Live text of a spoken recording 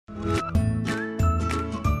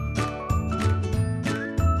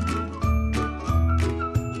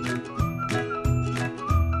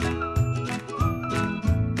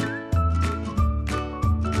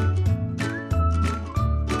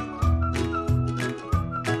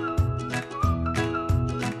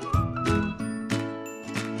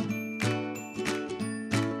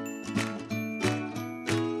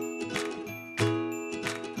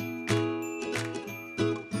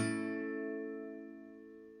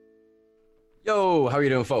Yo, how are you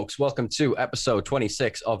doing, folks? Welcome to episode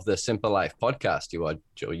 26 of the Simpa Life podcast. You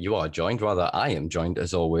are joined, rather, I am joined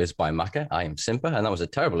as always by Maka. I am Simpa, and that was a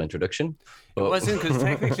terrible introduction. It But wasn't because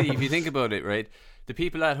technically, if you think about it, right, the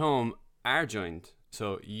people at home are joined.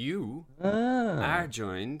 So you are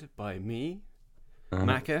joined by me,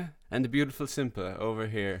 Maka, and the beautiful Simpa over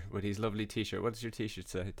here with his lovely t-shirt. What does your t-shirt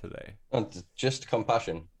say today? just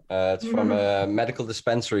compassion. It's from a medical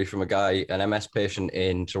dispensary from a guy, an MS patient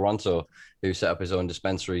in Toronto, who set up his own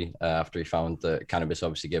dispensary after he found that cannabis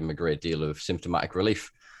obviously gave him a great deal of symptomatic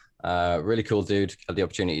relief. Really cool dude. Had the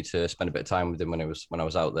opportunity to spend a bit of time with him when I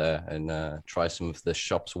was out there and try some of the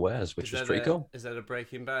shop's wares, which was pretty cool. Is that a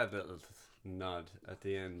Breaking Bad little nod at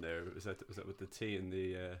the end there? Was that with the T and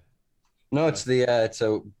the? No, it's it's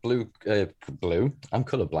a blue. I'm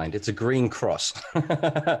colorblind. It's a green cross.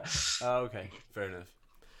 Oh, okay, fair enough.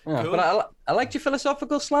 Yeah, Cool. but I liked your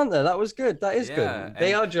philosophical slant there. That was good. That is good.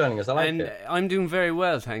 They are joining us. I like And it. I'm doing very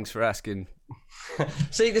well. Thanks for asking.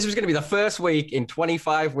 See, this was going to be the first week in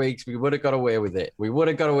 25 weeks. We would have got away with it. We would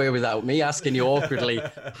have got away without me asking you awkwardly,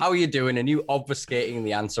 how are you doing? And you obfuscating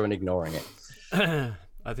the answer and ignoring it.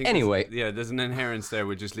 I think. Anyway. There's an inherence there.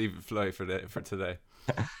 We'll just leave it fly for today.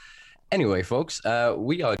 Anyway, folks,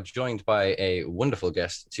 we are joined by a wonderful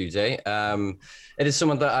guest today. It is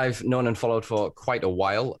someone that I've known and followed for quite a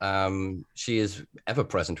while. She is ever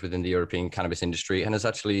present within the European cannabis industry and has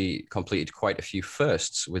actually completed quite a few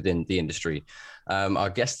firsts within the industry. Our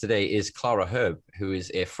guest today is Clara Herb, who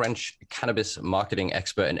is a French cannabis marketing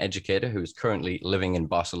expert and educator who is currently living in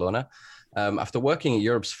Barcelona. After working at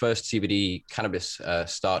Europe's first CBD cannabis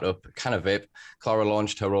startup, CannaVape, Clara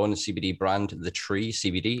launched her own CBD brand, The Tree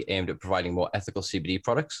CBD, aimed at providing more ethical CBD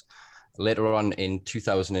products. Later on in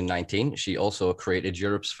 2019, she also created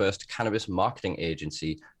Europe's first cannabis marketing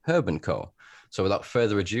agency, Herb & Co. So without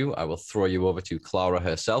further ado, I will throw you over to Clara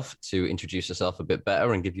herself to introduce herself a bit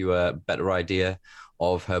better and give you a better idea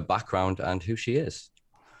of her background and who she is.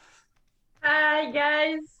 Hi,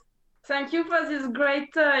 guys. Thank you for this great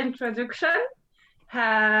introduction.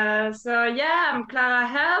 I'm Clara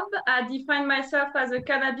Herb. I define myself as a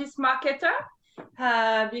cannabis marketer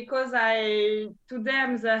because today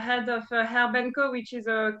I'm the head of Herb & Co, which is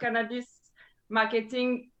a cannabis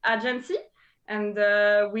marketing agency, and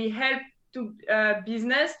we help to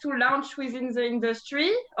business to launch within the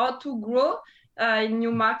industry or to grow in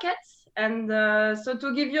new markets. And so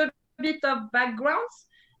to give you a bit of background,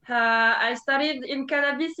 I started in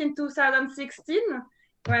cannabis in 2016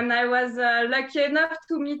 when I was lucky enough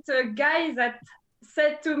to meet a guy that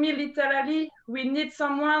said to me literally, we need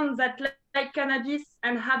someone that like cannabis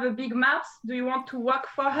and have a big mouth. Do you want to work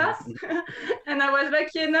for us? And I was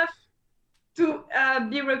lucky enough to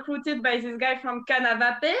be recruited by this guy from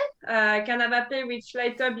CannaVape, which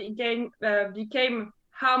later became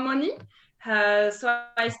Harmony. So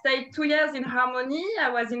I stayed 2 years in Harmony. I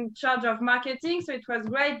was in charge of marketing, so it was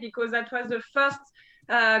great because that was the first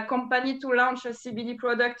company to launch a CBD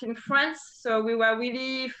product in France. So we were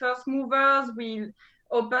really first movers. We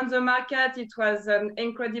opened the market. It was an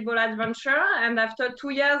incredible adventure. And after 2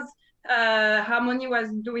 years, Harmony was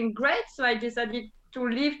doing great. So I decided to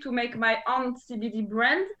leave to make my own CBD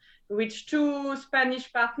brand with two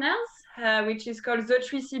Spanish partners, which is called The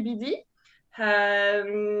Tree CBD.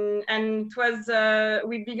 And it was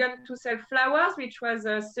we began to sell flowers, which was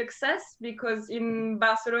a success because in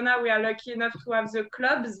Barcelona we are lucky enough to have the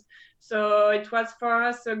clubs, so it was for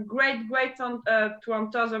us a great to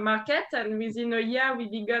enter the market. And within a year we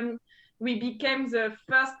became the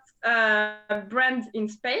first brand in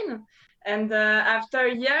Spain. And after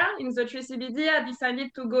a year in the Tree CBD, I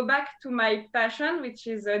decided to go back to my passion, which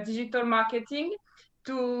is digital marketing,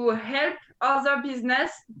 to help other business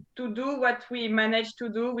to do what we managed to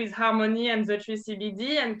do with Harmony and the Tree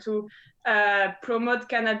CBD, and to promote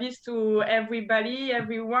cannabis to everybody,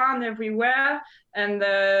 everyone, everywhere. And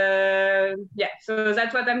so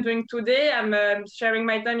that's what I'm doing today. I'm sharing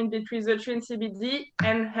my time in between the Tree CBD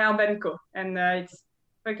and Herb & Co. And it's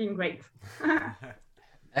fucking great.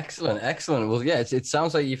 Excellent. Well, yeah, it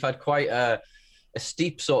sounds like you've had quite a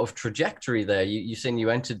steep sort of trajectory there. You saying you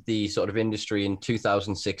entered the sort of industry in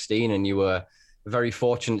 2016 and you were very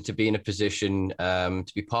fortunate to be in a position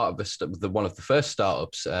to be part of one of the first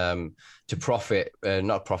startups to profit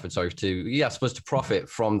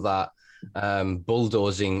from that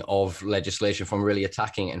bulldozing of legislation, from really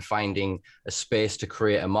attacking and finding a space to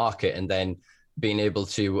create a market, and then being able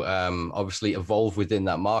to obviously evolve within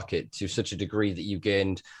that market to such a degree that you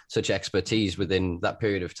gained such expertise within that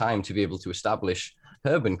period of time to be able to establish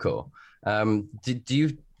Herb & Co.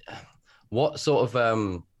 What sort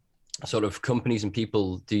of companies and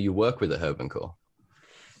people do you work with at Herb & Co?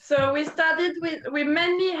 So we started we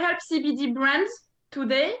mainly help CBD brands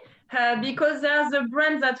today because there's the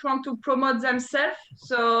brands that want to promote themselves.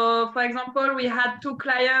 So for example, we had 2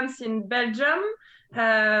 clients in Belgium.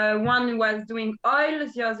 One was doing oil,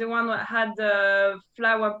 the other one had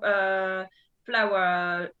flower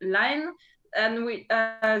line. And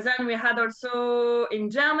then we had also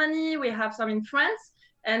in Germany, we have some in France.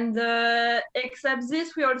 And except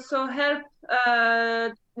this, we also help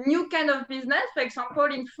new kind of business. For example,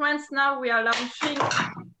 in France now we are launching.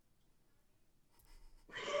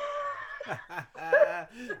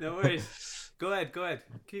 No worries. Go ahead.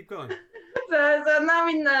 Keep going. So now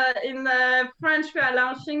in French we are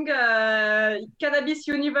launching cannabis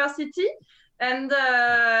university and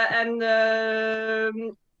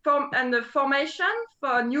the formation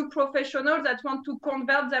for new professionals that want to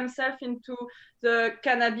convert themselves into the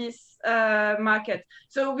cannabis market.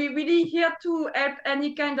 So we really here to help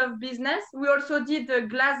any kind of business. We also did a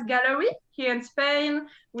glass gallery here in Spain.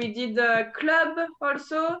 We did a club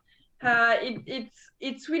also.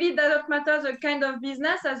 It's really doesn't matter the kind of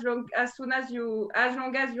business as long as you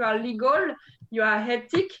are legal, you are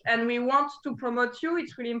ethic, and we want to promote you.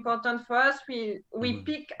 It's really important for us. We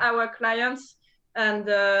pick our clients. And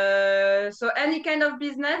so any kind of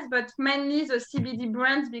business, but mainly the CBD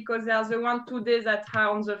brands because they are the ones today that are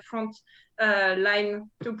on the front line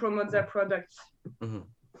to promote their products.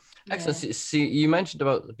 Excellent. Yeah. So you mentioned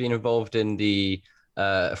about being involved in the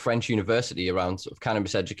French university around sort of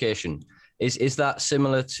cannabis education. Is that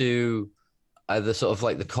similar to either sort of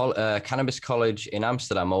like the cannabis college in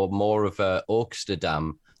Amsterdam or more of a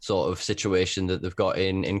Oaksterdam sort of situation that they've got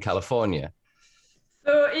in California?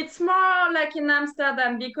 So it's more like in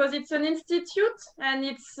Amsterdam because it's an institute and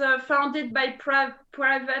it's founded by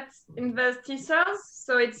private investors.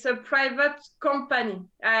 So it's a private company.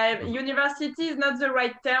 University is not the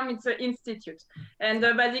right term, it's an institute. And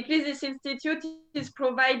basically this institute is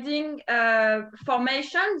providing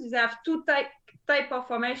formations. They have 2 type of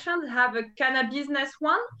formations. They have a cannabis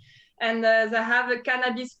one and they have a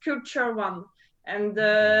cannabis culture one. And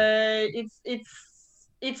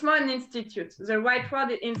it's more an institute. The right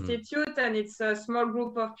word is institute, and it's a small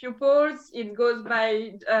group of pupils. It goes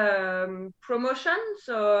by promotion.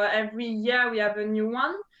 So every year we have a new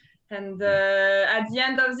one. And at the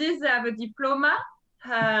end of this, they have a diploma,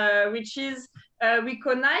 which is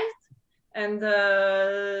recognized. And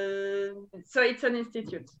so it's an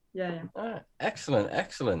institute. Yeah.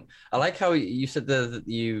 Excellent. I like how you said that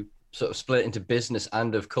you sort of split into business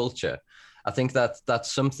and of culture. I think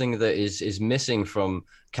that's something that is missing from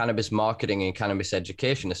cannabis marketing and cannabis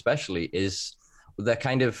education, especially, is they're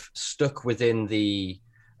kind of stuck within the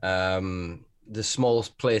small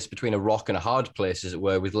place between a rock and a hard place, as it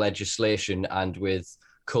were, with legislation and with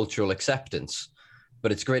cultural acceptance.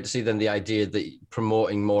 But it's great to see then the idea that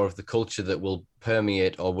promoting more of the culture that will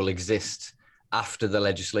permeate or will exist after the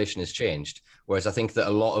legislation has changed. Whereas I think that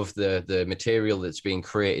a lot of the material that's being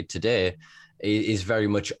created today is very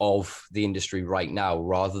much of the industry right now,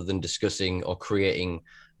 rather than discussing or creating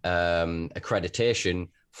accreditation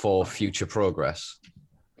for future progress.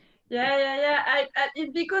 Yeah.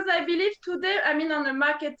 Because I believe today, I mean, on the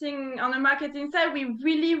marketing side, we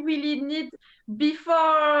really need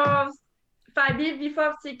before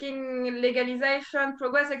seeking legalization,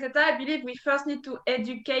 progress, etc. I believe we first need to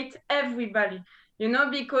educate everybody.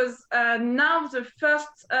 Because now the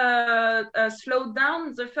first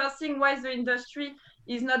slowdown, the first thing why the industry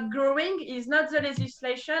is not growing is not the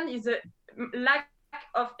legislation, is a lack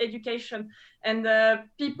of education. And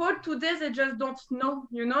people today, they just don't know,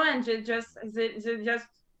 and they just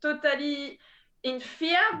totally in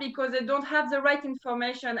fear because they don't have the right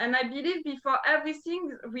information. And I believe before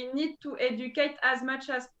everything, we need to educate as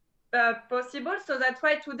much as possible. So that's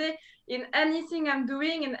why today, in anything I'm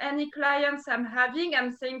doing, in any clients I'm having,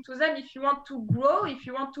 I'm saying to them, if you want to grow, if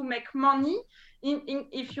you want to make money,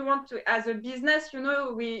 if you want to, as a business,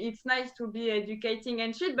 it's nice to be educating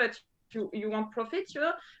and shit, but you want profit,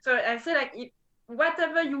 So I say, like,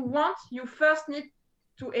 whatever you want, you first need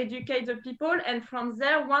to educate the people, and from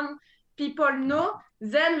there, when people know,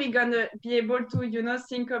 then we're gonna be able to,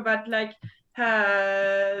 think about like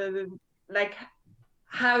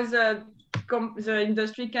how the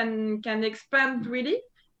industry can expand really.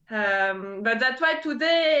 But that's why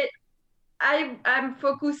today I'm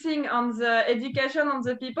focusing on the education on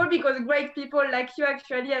the people, because great people like you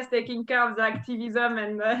actually are taking care of the activism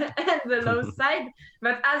and the law side.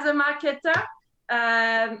 But as a marketer,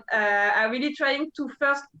 I'm really trying to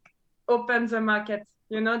first open the market,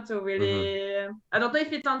 to really. I don't know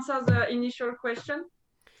if it answers the initial question.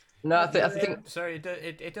 No, I think. Sorry,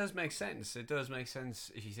 it does make sense. It does make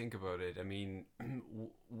sense if you think about it. I mean,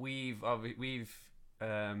 we've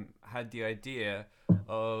had the idea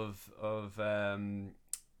of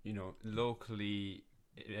locally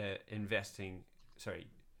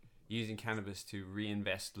using cannabis to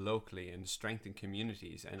reinvest locally and strengthen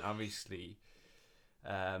communities, and obviously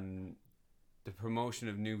the promotion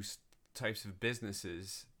of new types of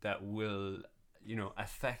businesses that will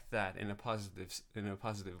affect that in a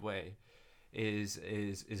positive way is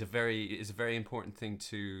a very important thing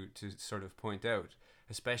to sort of point out,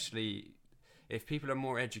 especially if people are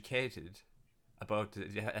more educated about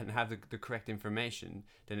and have the correct information.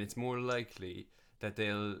 Then it's more likely that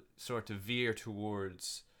they'll sort of veer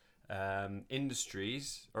towards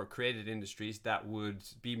industries or created industries that would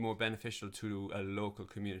be more beneficial to a local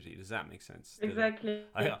community. Does that make sense? Exactly.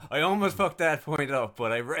 I almost fucked that point up,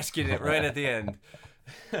 but I rescued it right at the end.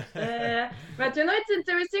 But it's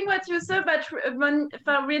interesting what you said about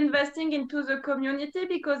reinvesting into the community,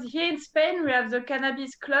 because here in Spain we have the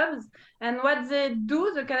cannabis clubs, and what they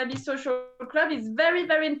do, the cannabis social club, is very,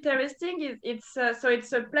 very interesting. It's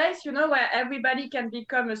a place where everybody can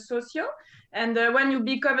become a socio, and when you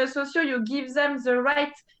become a socio, you give them the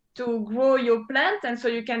right to grow your plant, and so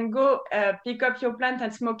you can go pick up your plant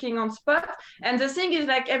and smoking on spot. And the thing is,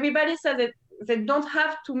 like, everybody says that they don't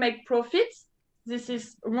have to make profits. This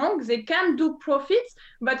is wrong. They can do profits,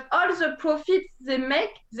 but all the profits they make,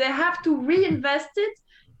 they have to reinvest it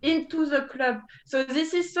into the club. So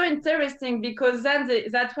this is so interesting, because then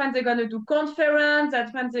that's when they're going to do conference,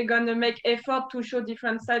 that's when they're going to make effort to show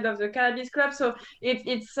different sides of the cannabis club. So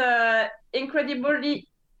it's incredibly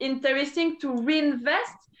interesting to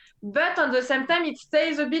reinvest, but at the same time it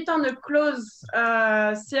stays a bit on a closed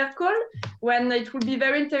circle, when it will be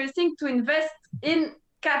very interesting to invest in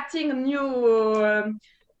capturing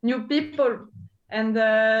new people. And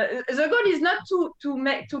the goal is not to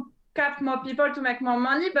cap more people to make more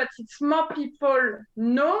money, but it's more people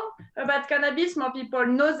know about cannabis, more people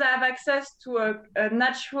know they have access to a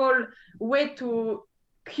natural way to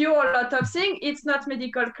cure a lot of things. It's not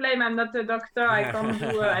medical claim. I'm not a doctor. I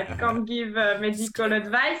can't give medical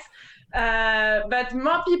advice. But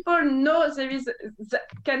more people know there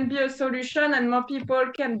can be a solution, and more people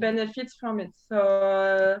can benefit from it.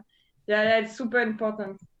 So it's super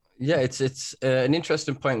important. Yeah, it's an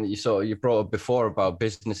interesting point that you brought up before about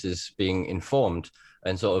businesses being informed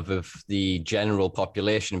and sort of the general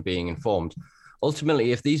population being informed.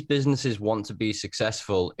 Ultimately, if these businesses want to be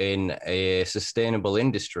successful in a sustainable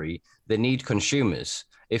industry, they need consumers.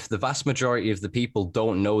 If the vast majority of the people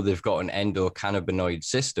don't know they've got an endocannabinoid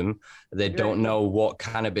system, they don't know what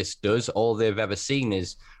cannabis does, all they've ever seen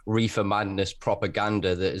is reefer madness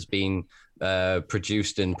propaganda that has been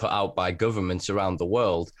produced and put out by governments around the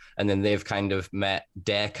world. And then they've kind of met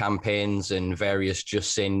dare campaigns and various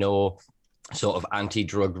just say no sort of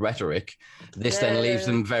anti-drug rhetoric. This then leaves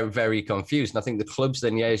them very, very confused. And I think the clubs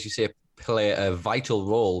then, as you say, play a vital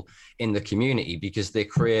role in the community, because they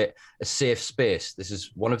create a safe space. This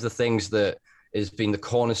is one of the things that has been the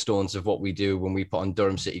cornerstones of what we do when we put on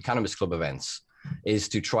Durham City Cannabis Club events, is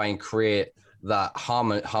to try and create that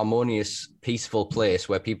harmonious, peaceful place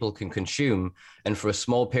where people can consume and for a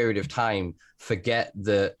small period of time forget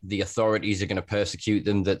that the authorities are going to persecute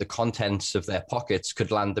them, that the contents of their pockets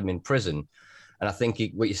could land them in prison. And I think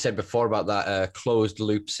what you said before about that closed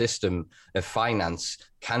loop system of finance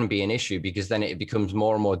can be an issue, because then it becomes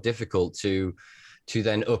more and more difficult to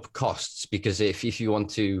then up costs, because if you want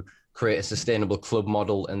to create a sustainable club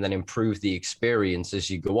model and then improve the experience as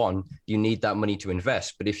you go on, you need that money to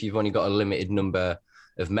invest. But if you've only got a limited number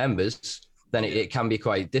of members, then it can be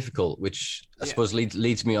quite difficult, which I suppose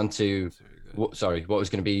leads me on to, what was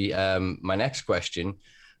going to be my next question,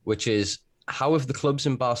 which is, how have the clubs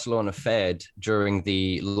in Barcelona fared during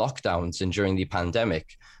the lockdowns and during the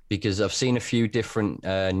pandemic? Because I've seen a few different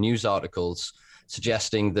news articles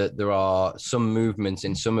suggesting that there are some movements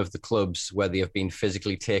in some of the clubs where they have been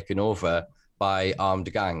physically taken over by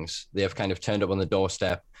armed gangs. They have kind of turned up on the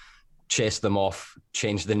doorstep, chased them off,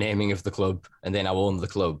 changed the naming of the club, and they now own the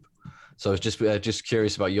club. So I was just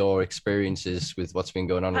curious about your experiences with what's been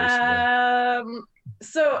going on recently.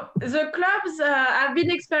 So the clubs, I've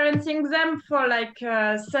been experiencing them for like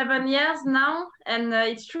 7 years now, and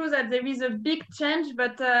it's true that there is a big change,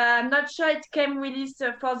 but I'm not sure it came really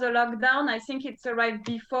for the lockdown. I think it's right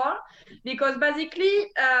before, because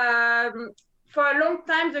basically for a long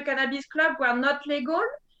time the cannabis clubs were not legal,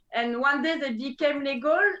 and one day they became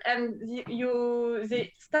legal, and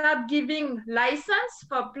they start giving license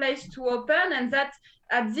for place to open, and that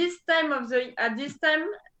at this time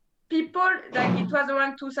people, like it was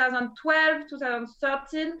around 2012,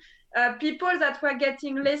 2013, people that were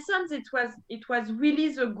getting lessons, it was really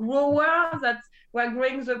the growers that were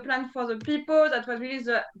growing the plant for the people. That was really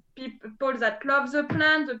the people that love the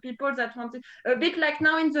plant, the people that wanted, a bit like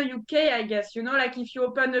now in the UK, I guess, you know, like if you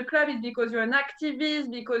open a club, it's because you're an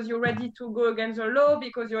activist, because you're ready to go against the law,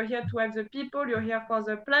 because you're here to help the people, you're here for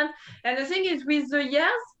the plant. And the thing is, with the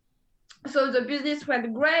years, so the business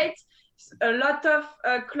went great. A lot of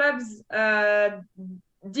clubs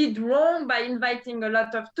did wrong by inviting a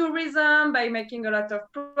lot of tourism, by making a lot of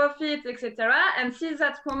profit, etc. And since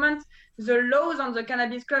that moment, the laws on the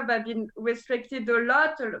cannabis club have been restricted a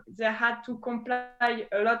lot. They had to comply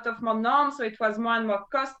a lot of more norms, so it was more and more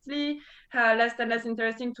costly, less and less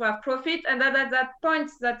interesting to have profit. And that at that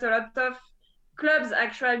point, that a lot of clubs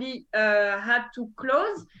actually had to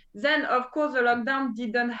close. Then, of course, the lockdown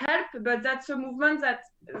didn't help, but that's a movement that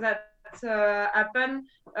happened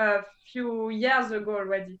a few years ago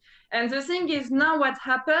already. And the thing is, now what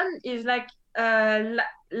happened is like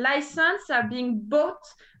license are being bought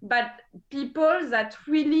by people that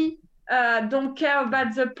really don't care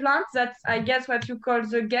about the plant. That's, I guess, what you call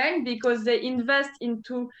the gang, because they invest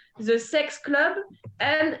into the sex club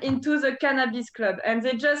and into the cannabis club, and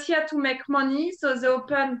they're just here to make money. So they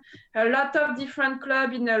open a lot of different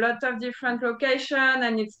clubs in a lot of different locations,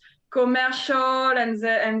 and it's commercial, and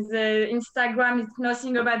the Instagram is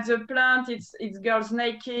nothing about the plant. It's girls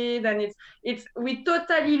naked, and it's we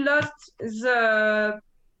totally lost the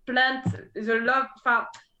plant, the love,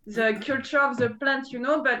 the culture of the plant, you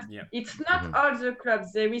know. But it's not all the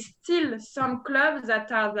clubs. There is still some clubs that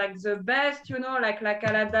are like the best, you know, like La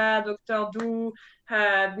Calada, Dr. Do,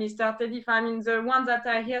 Mr. Teddy. I mean, the ones that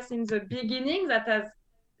are here since the beginning, that has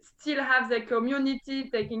still have their community,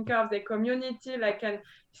 taking care of their community, like, and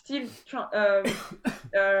still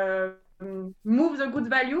move the good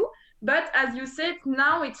value. But as you said,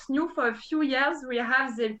 now it's new for a few years. We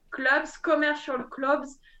have the clubs, commercial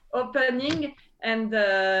clubs opening, and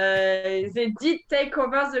they did take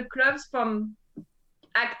over the clubs from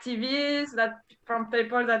activists, from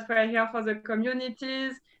people that were here for the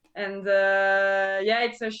communities. And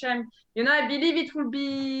it's a shame. You know, I believe it will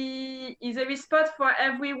be a spot for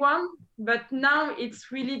everyone, but now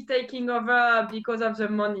it's really taking over because of the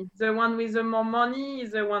money. The one with the more money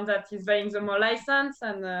is the one that is buying the more license,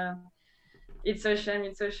 and it's a shame.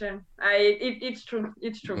 It's a shame. It's true.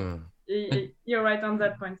 It's true. You're right on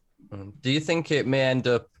that point. Do you think it may end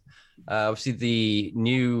up? Obviously, the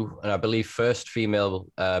new and I believe first female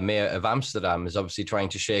mayor of Amsterdam is obviously trying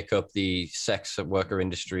to shake up the sex worker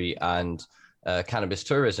industry and cannabis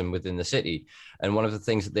tourism within the city. And one of the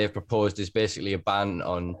things that they've proposed is basically a ban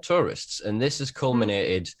on tourists. And this has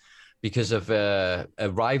culminated because of a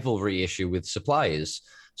rivalry issue with suppliers.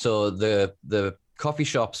 So the coffee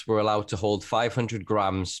shops were allowed to hold 500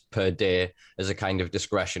 grams per day as a kind of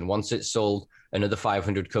discretion. Once it's sold, another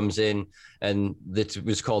 500 comes in, and that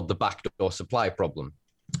was called the backdoor supply problem.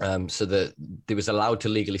 So that they was allowed to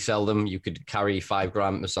legally sell them. You could carry 5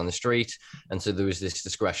 grams on the street, and so there was this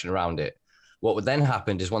discretion around it. What then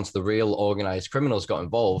happened is once the real organized criminals got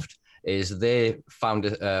involved, is they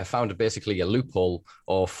found basically a loophole,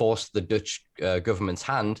 or forced the Dutch government's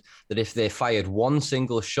hand, that if they fired one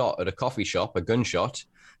single shot at a coffee shop, a gunshot,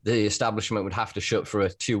 the establishment would have to shut for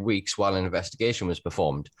 2 weeks while an investigation was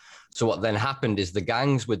performed. So what then happened is the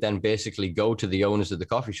gangs would then basically go to the owners of the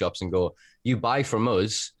coffee shops and go, you buy from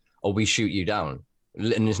us or we shoot you down.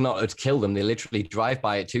 And it's not to kill them. They literally drive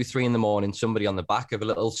by at 2, 3 in the morning. Somebody on the back of a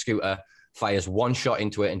little scooter fires one shot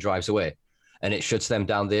into it and drives away. And it shuts them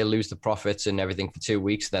down. They lose the profits and everything for 2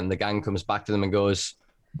 weeks. Then the gang comes back to them and goes,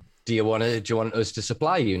 do you want us to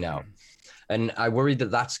supply you now? And I worry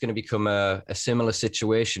that that's going to become a similar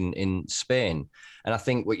situation in Spain. And I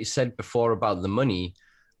think what you said before about the money,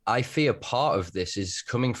 I fear part of this is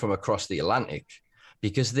coming from across the Atlantic,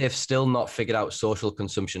 because they've still not figured out social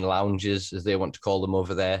consumption lounges, as they want to call them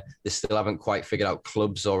over there. They still haven't quite figured out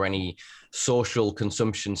clubs or any social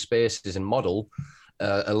consumption spaces and model.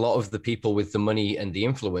 A lot of the people with the money and the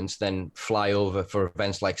influence then fly over for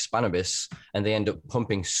events like Spannabis, and they end up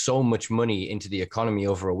pumping so much money into the economy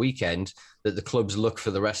over a weekend that the clubs look for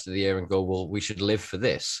the rest of the year and go, well, we should live for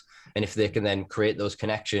this. And if they can then create those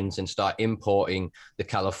connections and start importing the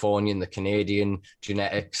Californian, the Canadian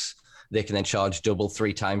genetics, they can then charge 2,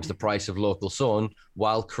 3 times the price of local sown,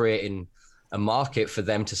 while creating a market for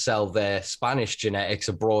them to sell their Spanish genetics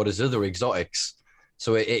abroad as other exotics.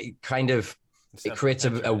 So it kind of, it creates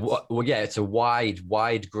it's a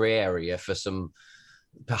wide gray area for some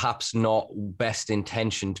perhaps not best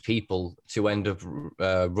intentioned people to end up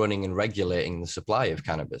running and regulating the supply of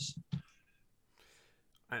cannabis.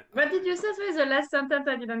 What did you say? The last sentence,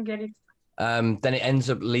 I didn't get it. Then it ends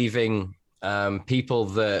up leaving people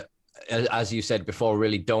that as you said before,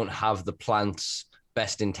 really don't have the plant's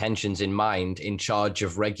best intentions in mind in charge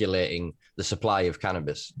of regulating the supply of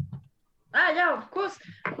cannabis. Yeah, of course.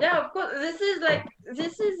 Yeah, of course. This is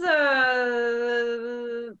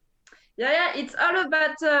yeah, it's all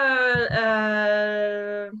about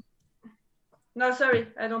no, sorry,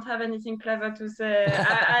 I don't have anything clever to say.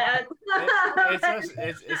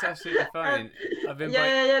 It's absolutely fine.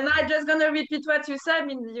 No, I'm just gonna repeat what you said. I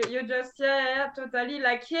mean, you just totally.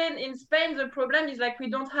 Like here in Spain, the problem is like we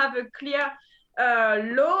don't have a clear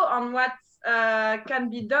law on what can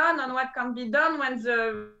be done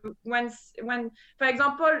when for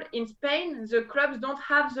example in Spain the clubs don't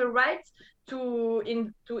have the right to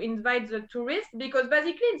invite the tourists, because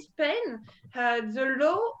basically in Spain the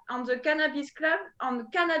law on the cannabis club on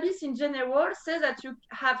cannabis in general says that you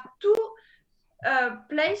have two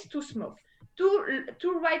place to smoke, two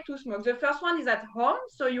right to smoke. The first one is at home,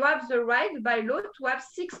 so you have the right by law to have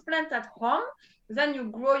 6 plants at home. Then you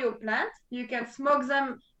grow your plant, you can smoke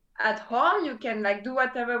them at home, you can like do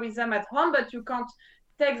whatever with them at home, but you can't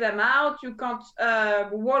take them out, you can't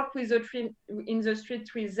walk with the tree in the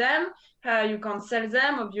street with them, you can't sell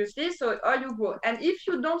them obviously, so or you grow. And if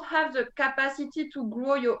you don't have the capacity to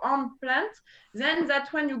grow your own plant, then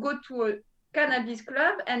that's when you go to a cannabis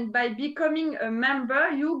club, and by becoming a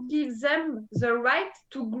member you give them the right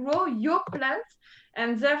to grow your plant,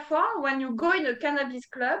 and therefore when you go in a cannabis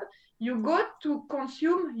club you go to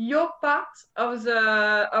consume your part of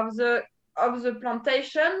the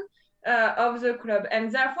plantation of the club,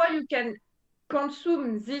 and therefore you can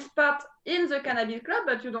consume this part in the cannabis club,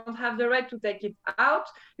 but you don't have the right to take it out,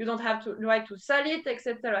 you don't have the right to sell it,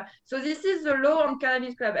 etc. So this is the law on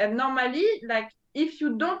cannabis club, and normally, like, if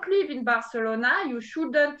you don't live in Barcelona, you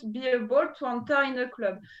shouldn't be able to enter in a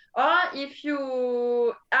club. Or if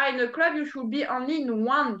you are in a club, you should be only in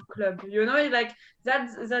one club. You know, like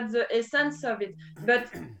that's the essence of it.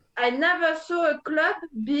 But I never saw a club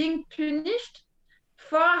being punished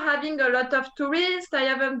for having a lot of tourists. I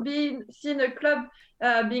haven't seen a club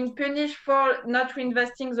being punished for not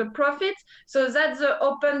reinvesting the profit. So that's the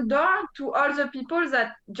open door to all the people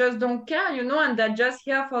that just don't care, you know, and that just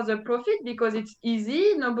here for the profit because it's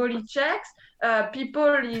easy, nobody checks.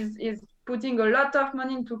 People is putting a lot of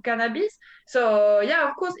money into cannabis. So yeah,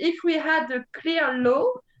 of course, if we had a clear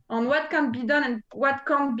law on what can be done and what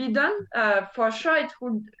can't be done, for sure it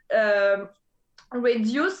would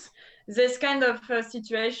reduce this kind of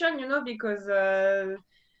situation, you know, because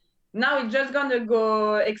now it's just gonna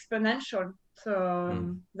go exponential.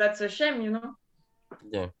 So that's a shame, you know.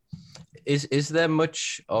 Yeah. Is there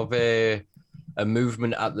much of a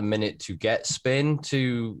movement at the minute to get Spain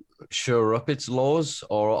to shore up its laws,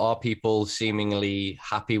 or are people seemingly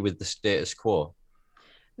happy with the status quo?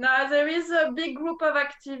 Now there is a big group of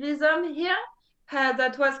activism here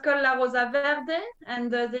that was called La Rosa Verde, and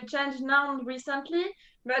they changed now recently.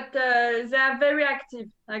 But they are very active,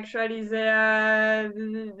 actually.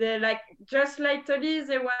 They like, just lately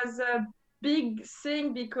there was a big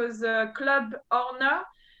thing because a club owner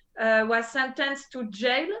was sentenced to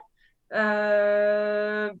jail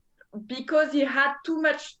because he had too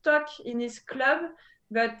much stock in his club,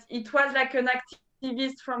 but it was like an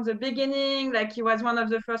activist from the beginning, like he was one of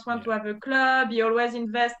the first ones to have a club. He always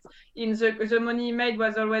invests in the money he made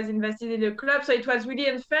was always invested in the club, so it was really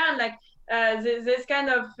unfair. And like this kind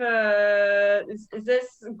of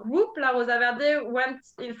this group, La Rosa Verde, went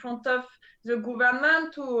in front of the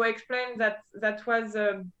government to explain that that was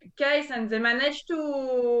the case, and they managed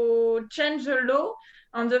to change the law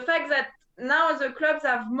on the fact that now the clubs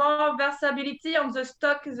have more versatility on the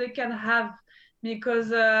stock they can have,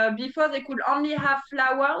 because before they could only have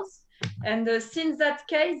flowers, and since that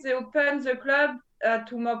case they opened the club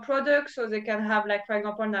to more products, so they can have, like, for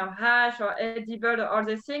example, now hash or edible or all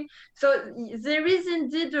these things. So there is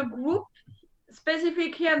indeed a group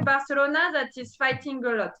specifically in Barcelona that is fighting a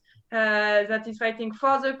lot, that is fighting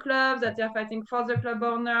for the clubs, that are fighting for the club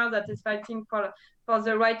owner, that is fighting for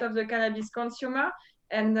the right of the cannabis consumer.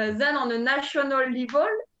 And then on a national level,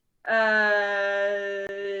 there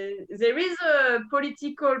is a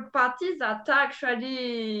political parties that are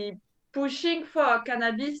actually pushing for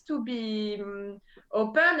cannabis to be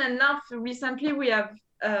open. And now recently we have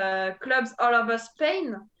clubs all over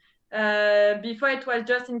Spain. Before it was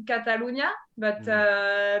just in Catalonia, but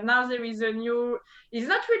now there is a new, it's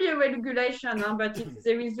not really a regulation, but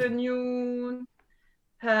there is a new,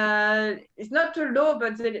 it's not a law,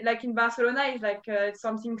 but like in Barcelona, it's like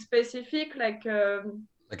something specific, like a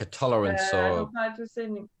tolerance, or I don't know how to say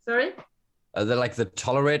it. Sorry? They're like the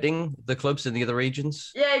tolerating the clubs in the other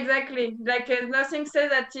regions? Yeah, exactly. Like nothing says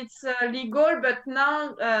that it's legal, but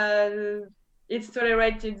now it's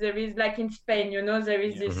tolerated. There is like in Spain, you know, there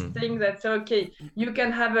is this thing that's okay. You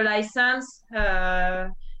can have a license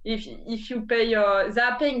if you pay they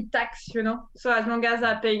are paying tax, you know. So as long as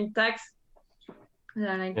they're paying tax,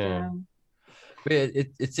 they're like.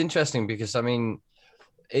 It's interesting because I mean,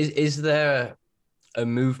 is there a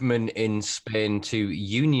movement in Spain to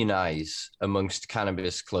unionize amongst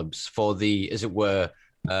cannabis clubs for the, as it were,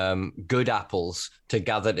 good apples to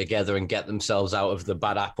gather together and get themselves out of the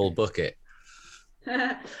bad apple bucket?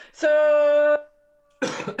 So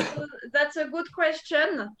that's a good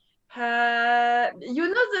question. You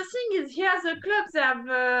know, the thing is, here the clubs have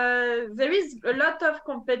there is a lot of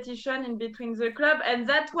competition in between the club, and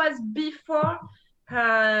that was before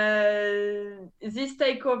this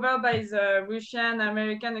takeover by the Russian,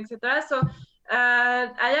 American, etc. So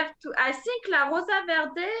I think La Rosa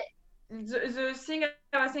Verde, the thing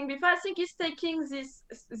I was saying before, I think is taking this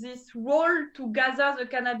role to gather the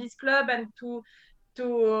cannabis club and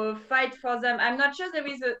to fight for them. I'm not sure there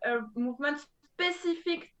is a movement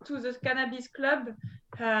specific to the cannabis club.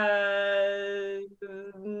 I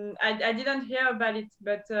didn't hear about it,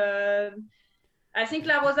 but I think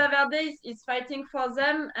La Rosa Verde is fighting for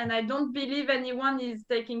them, and I don't believe anyone is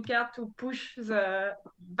taking care to push the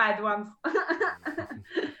bad ones.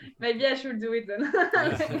 Maybe I should do it then.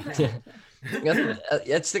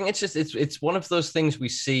 It's one of those things we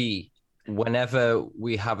see whenever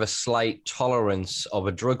we have a slight tolerance of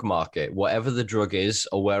a drug market, whatever the drug is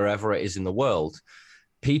or wherever it is in the world.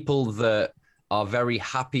 People that are very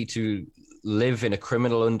happy to live in a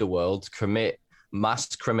criminal underworld, commit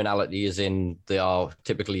mass criminality, as in they are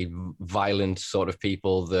typically violent sort of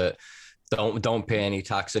people that don't pay any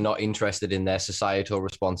tax, are not interested in their societal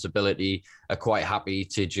responsibility, are quite happy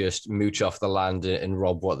to just mooch off the land and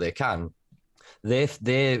rob what they can. They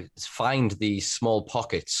find these small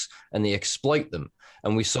pockets and they exploit them.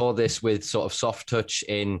 And we saw this with sort of soft touch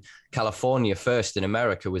in California first, in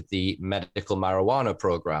America, with the medical marijuana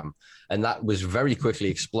program. And that was very quickly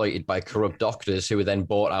exploited by corrupt doctors who were then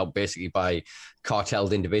bought out basically by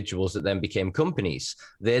cartelled individuals that then became companies.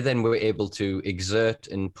 They then were able to exert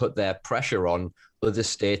and put their pressure on other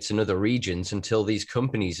states and other regions until these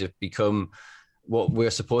companies have become what we're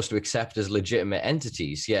supposed to accept as legitimate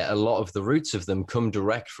entities. Yet a lot of the roots of them come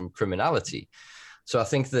direct from criminality. So I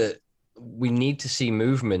think that we need to see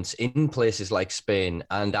movements in places like Spain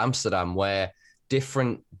and Amsterdam where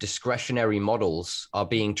different discretionary models are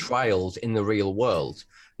being trialed in the real world,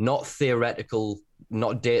 not theoretical,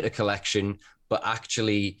 not data collection, but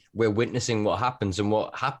actually we're witnessing what happens. And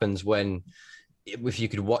what happens when, if you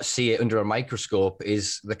could see it under a microscope,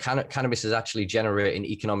 is the cannabis is actually generating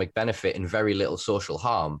economic benefit and very little social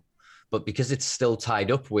harm. But because it's still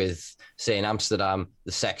tied up with, say, in Amsterdam,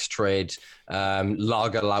 the sex trade,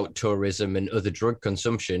 lager lout tourism and other drug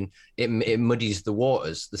consumption, it muddies the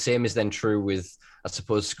waters. The same is then true with, I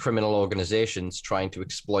suppose, criminal organizations trying to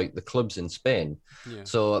exploit the clubs in Spain. Yeah.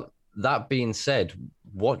 So that being said,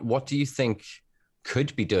 what do you think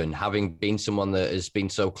could be done, having been someone that has been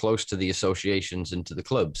so close to the associations and to the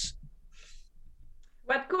clubs?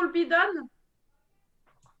 What could be done?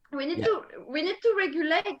 We need to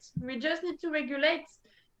regulate. We just need to regulate.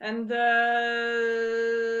 And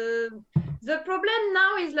the problem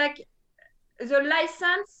now is like the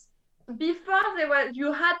license. Before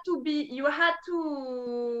you had to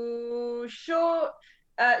show,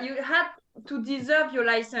 you had to deserve your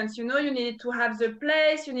license. You know, you needed to have the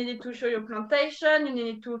place, you needed to show your plantation, you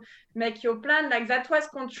needed to make your plan. Like that was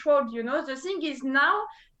controlled, you know. The thing is now,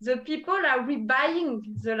 the people are rebuying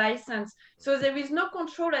the license. So there is no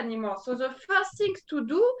control anymore. So the first thing to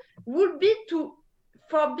do would be to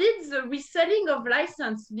forbid the reselling of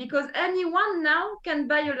license, because anyone now can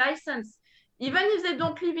buy a license, even if they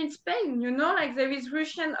don't live in Spain. You know, like there is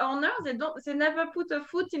Russian owners, they never put a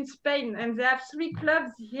foot in Spain, and they have 3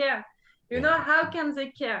 clubs here. You know, how can they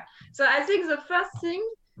care? So I think the first thing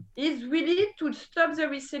is really to stop the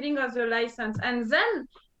reselling of the license, and then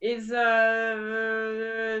is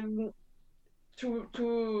to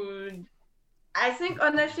I think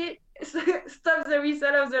honestly stop the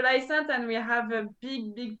resale of the license, and we have a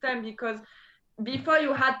big time, because before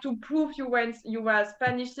you had to prove you were a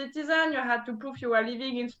Spanish citizen, you had to prove you were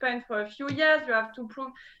living in Spain for a few years, you have to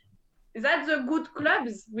prove. That's the good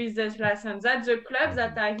clubs with this license. That's the clubs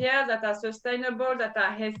that are here, that are sustainable, that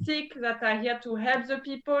are ethic, that are here to help the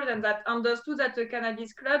people, and that understood that the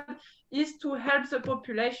cannabis club is to help the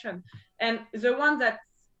population. And the ones that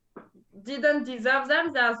didn't deserve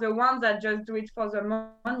them, they are the ones that just do it for the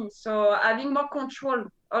money. So having more control,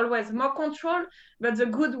 always more control, but the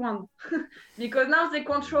good one. Because now they're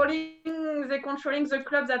controlling the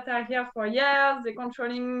clubs that are here for years, they're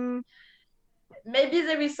controlling maybe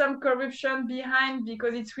there is some corruption behind,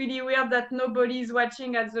 because it's really weird that nobody is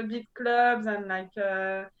watching at the big clubs, and like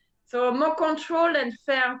so more control and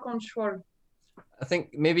fair control. I think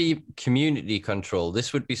maybe community control.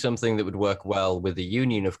 This would be something that would work well with the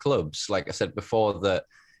union of clubs. Like I said before, that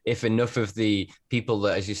if enough of the people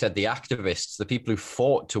that, as you said, the activists, the people who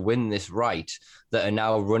fought to win this right, that are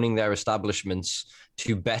now running their establishments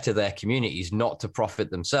to better their communities, not to profit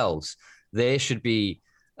themselves, they should be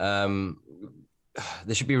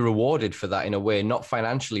rewarded for that in a way, not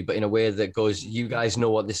financially, but in a way that goes, you guys know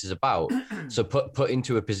what this is about. So put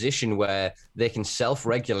into a position where they can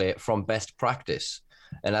self-regulate from best practice.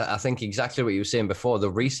 And I think exactly what you were saying before, the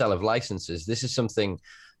resale of licenses, this is something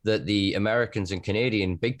that the Americans and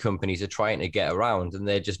Canadian big companies are trying to get around, and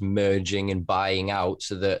they're just merging and buying out,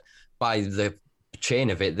 so that by the chain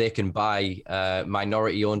of it, they can buy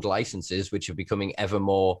minority-owned licenses, which are becoming ever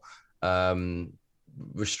more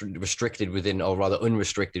restricted within, or rather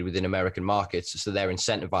unrestricted within, American markets. So they're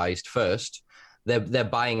incentivized first. They're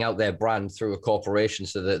buying out their brand through a corporation,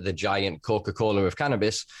 so that the giant Coca-Cola of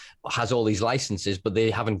cannabis has all these licenses, but they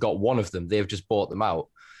haven't got one of them. They've just bought them out.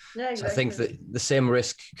 Yeah, exactly. So I think that the same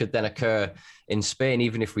risk could then occur in Spain,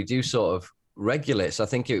 even if we do sort of regulate. So I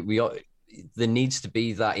think there needs to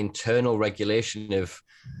be that internal regulation of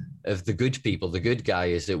the good people, the good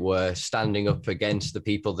guy, as it were, standing up against the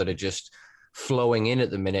people that are just flowing in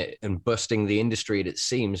at the minute and busting the industry at its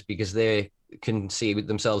seams, because they can see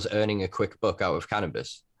themselves earning a quick buck out of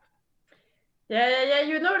cannabis. Yeah.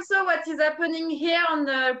 You know also what is happening here on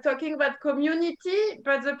talking about community,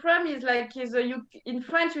 but the problem is like in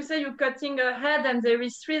French you say you're cutting a head and there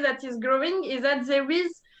is tree that is growing, is that there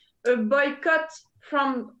is a boycott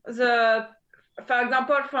from the, for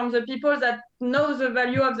example, from the people that know the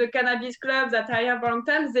value of the cannabis clubs that I have for a long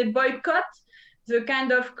time. They boycott the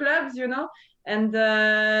kind of clubs, you know. And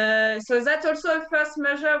so that's also a first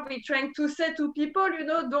measure we're trying to say to people, you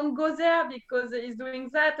know, don't go there because he's doing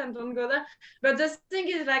that, and don't go there. But the thing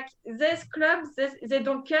is, like, these clubs, they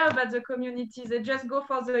don't care about the community. They just go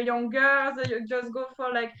for the young girls. They just go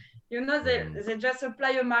for, like, you know, they just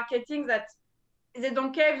apply a marketing that they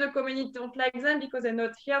don't care if the community don't like them, because they're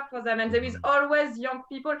not here for them. And there is always young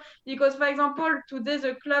people, because, for example, today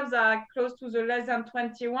the clubs are close to the less than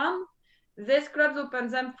 21. These clubs open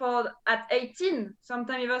them for at 18,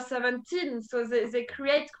 sometimes even 17. So they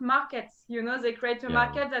create markets, you know, they create a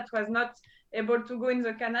market that was not able to go in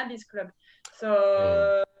the cannabis club.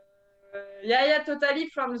 So totally,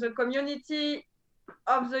 from the community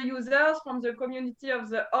of the users, from the community of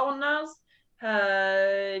the owners,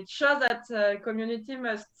 it shows that community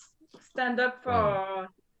must stand up for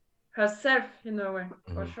herself in a way,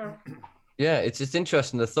 for sure. Yeah, it's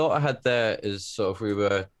interesting. The thought I had there is, sort of, we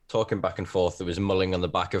were talking back and forth, that was mulling on the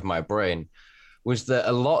back of my brain, was that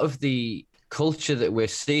a lot of the culture that we're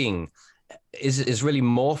seeing is really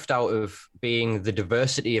morphed out of being the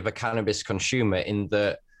diversity of a cannabis consumer, in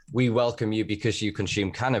that we welcome you because you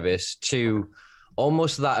consume cannabis, to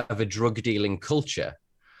almost that of a drug dealing culture.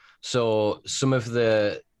 So some of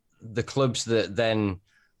the clubs that then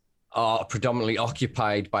are predominantly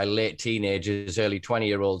occupied by late teenagers, early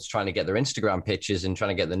 20-year-olds trying to get their Instagram pictures and trying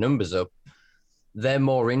to get the numbers up, they're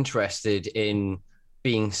more interested in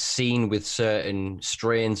being seen with certain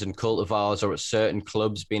strains and cultivars, or at certain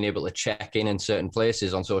clubs being able to check in certain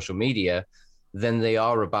places on social media, than they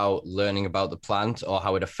are about learning about the plant or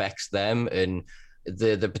how it affects them and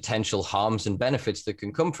the potential harms and benefits that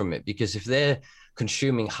can come from it. Because if they're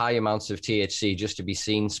consuming high amounts of THC just to be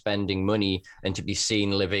seen spending money and to be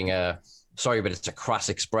seen living a, sorry, but it's a crass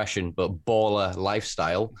expression, but baller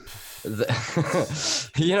lifestyle,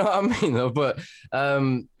 you know what I mean, though? But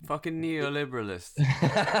fucking neoliberalist.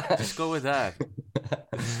 Just go with that.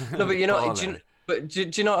 No, but you know, do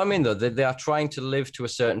you know what I mean, though? They are trying to live to a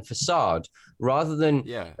certain facade, rather than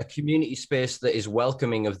a community space that is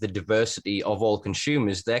welcoming of the diversity of all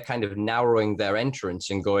consumers. They're kind of narrowing their entrance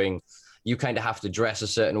and going, you kind of have to dress a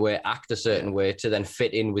certain way, act a certain way to then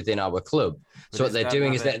fit in within our club. But so what they're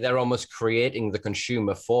doing is that they're almost creating the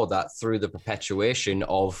consumer for that through the perpetuation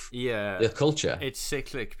of the culture. It's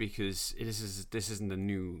cyclic, because this isn't a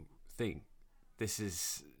new thing. This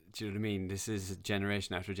is, do you know what I mean? This is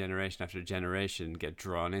generation after generation after generation get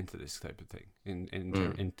drawn into this type of thing,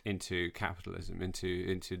 into capitalism,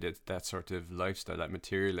 into that sort of lifestyle, that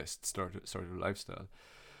materialist sort of lifestyle.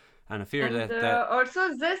 And I fear that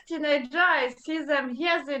also this teenager, I see them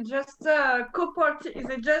here, they just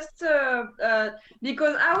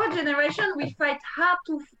because our generation, we fight hard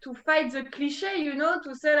to fight the cliche, you know,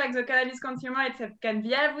 to say like the cannabis consumer, it can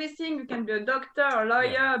be everything. You can be a doctor, a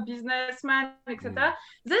lawyer, a businessman, etc.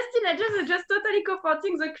 These teenagers are just totally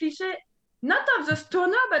comforting the cliche not of the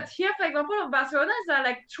stoner, but here, for example, of Barcelona, they're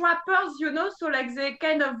like trappers, so like they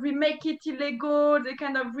kind of remake it illegal, they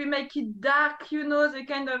kind of remake it dark, they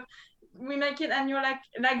kind of remake it, and you're like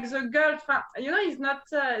the girl, it's not,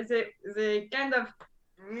 they kind of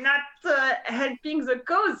not helping the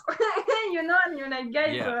cause, and you're like,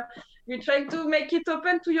 guys, you're trying to make it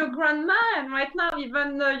open to your grandma, and right now,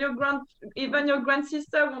 even your grand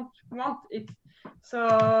sister won't want it.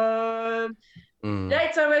 So yeah,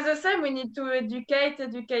 it's always the same. We need to educate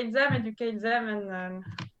them, and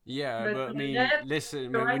but I mean,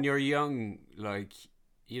 listen, when you're young, like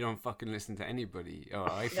you don't fucking listen to anybody. Oh,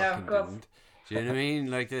 I fucking didn't. Do you know what I mean?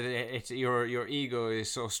 Like it's your ego is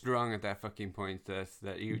so strong at that fucking point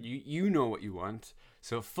that you know what you want.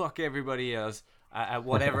 So fuck everybody else at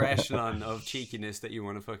whatever echelon of cheekiness that you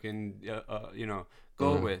want to fucking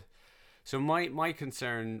go with. So my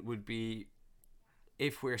concern would be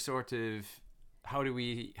if we're sort of how do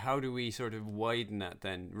we sort of widen that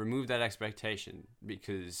then? Remove that expectation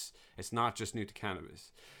because it's not just new to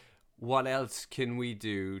cannabis. What else can we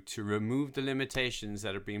do to remove the limitations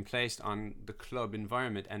that are being placed on the club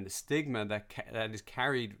environment and the stigma that is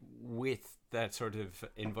carried with that sort of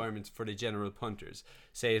environment for the general punters?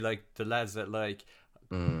 Say like the lads that like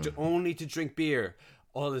only to drink beer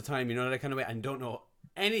all the time, that kind of way, and don't know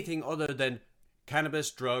anything other than cannabis,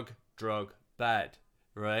 drug, bad,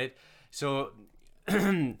 right? So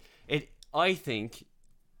I think,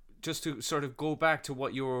 just to sort of go back to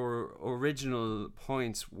what your original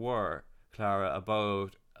points were, Clara,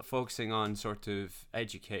 about focusing on sort of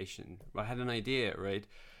education. I had an idea, right?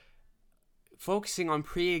 Focusing on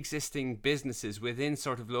pre-existing businesses within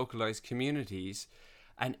sort of localized communities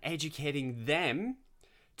and educating them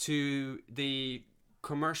to the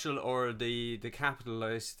commercial or the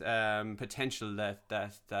capitalized potential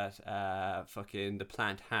that fucking the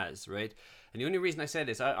plant has, right? And the only reason I said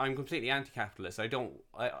this, I'm completely anti-capitalist.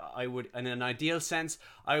 I would, in an ideal sense,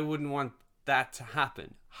 I wouldn't want that to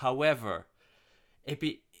happen. However,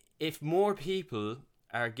 if more people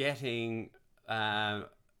are getting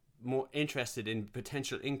more interested in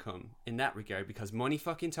potential income in that regard, because money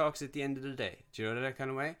fucking talks at the end of the day. Do you know that kind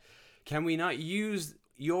of way? Can we not use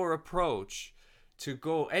your approach to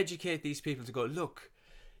go educate these people to go, look,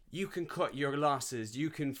 you can cut your losses. You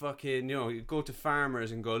can fucking, go to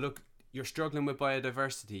farmers and go, look, you're struggling with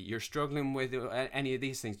biodiversity. You're struggling with any of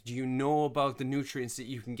these things. Do you know about the nutrients that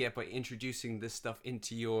you can get by introducing this stuff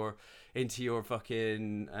into your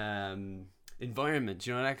fucking environment? Do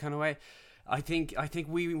you know that kind of way? I think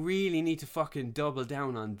we really need to fucking double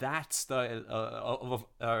down on that style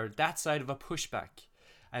or that side of a pushback,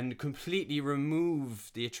 and completely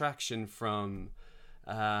remove the attraction from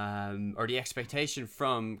or the expectation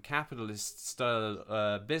from capitalist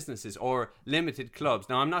style businesses or limited clubs.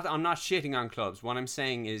 Now I'm not shitting on clubs. What I'm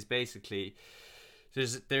saying is basically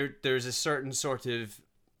there's a certain sort of,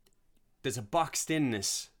 there's a boxed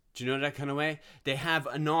inness. Do you know that kind of way? They have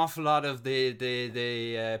an awful lot of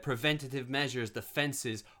the preventative measures, the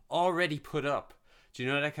fences already put up. Do you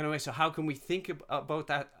know that kind of way? So how can we think about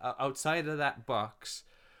that outside of that box?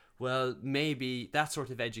 Well, maybe that sort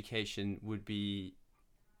of education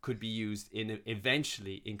could be used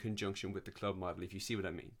eventually in conjunction with the club model, if you see what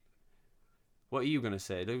I mean. What are you going to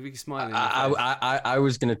say? Look, we smiling. I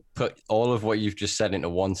was going to put all of what you've just said into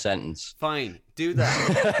one sentence. Fine, do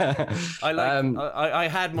that. I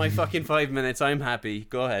had my fucking 5 minutes. I'm happy.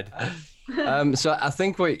 Go ahead. So I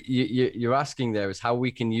think what you're asking there is how we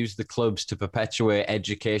can use the clubs to perpetuate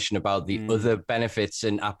education about the other benefits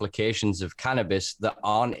and applications of cannabis that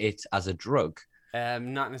aren't it as a drug.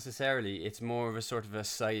 Not necessarily. It's more of a sort of a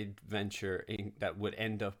side venture that would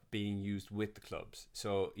end up being used with the clubs.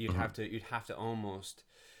 So you'd have to almost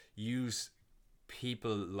use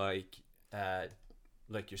people like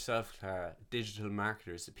yourself, Clara, digital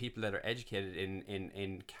marketers, the people that are educated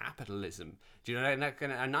in capitalism. Do you know,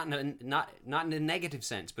 not in a negative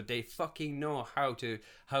sense, but they fucking know how to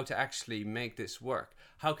actually make this work.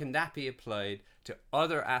 How can that be applied to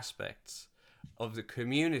other aspects of the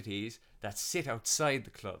communities that sit outside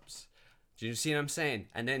the clubs? Do you see what I'm saying?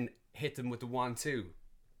 And then hit them with the 1-2,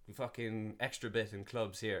 the fucking extra bit in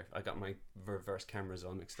clubs here. I got my reverse cameras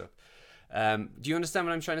all mixed up. Do you understand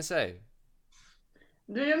what I'm trying to say?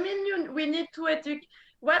 Do you mean we need to educate?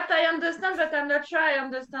 What I understand, but I'm not sure I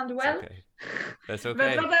understand well. Okay. That's But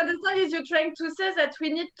okay. what I understand is you're trying to say that we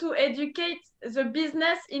need to educate the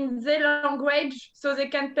business in their language so they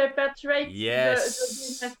can perpetuate the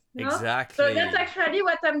business. Yes, No? So that's exactly. actually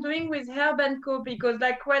what I'm doing with Herb and Co. Because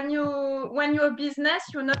like when you're a business,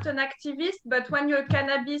 you're not an activist, but when you're a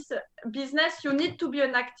cannabis business, you need to be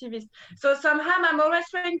an activist. So somehow I'm always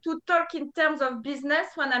trying to talk in terms of business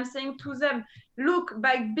when I'm saying to them, look,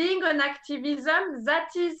 by being an activism, that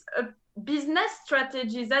is a business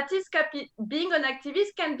strategy. That is being an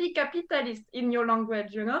activist can be capitalist in your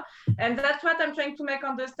language, you know. And that's what I'm trying to make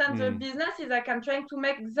understand the business is like I'm trying to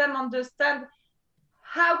make them understand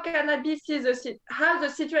how cannabis is how the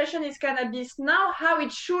situation is cannabis now, how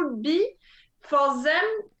it should be for them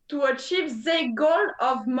to achieve their goal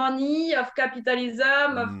of money, of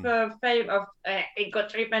capitalism, of fame, of ego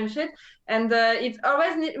trip and shit. And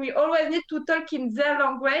we always need to talk in their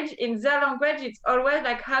language. In their language, it's always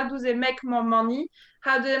like how do they make more money?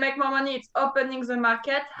 How do they make more money? It's opening the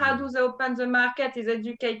market. How do they open the market? Is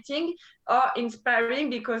educating or inspiring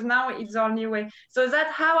because now it's the only way. So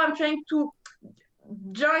that's how I'm trying to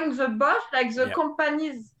join the boss, like the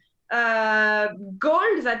company's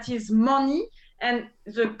goal that is money and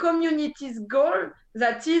the community's goal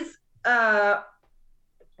that is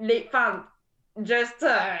just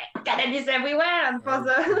cannabis everywhere and for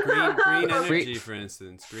the green energy, for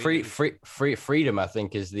instance. Freedom, I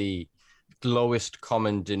think, is the lowest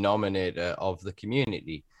common denominator of the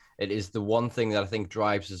community. It is the one thing that I think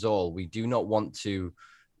drives us all. We do not want to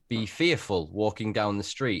be fearful walking down the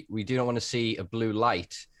street. We do not want to see a blue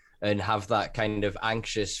light and have that kind of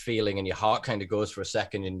anxious feeling and your heart kind of goes for a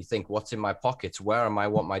second and you think, what's in my pockets? Where am I?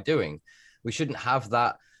 What am I doing? We shouldn't have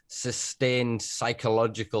that sustained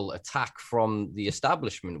psychological attack from the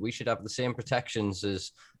establishment. We should have the same protections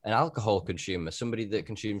as an alcohol consumer, somebody that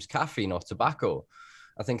consumes caffeine or tobacco.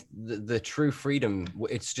 I think the true freedom,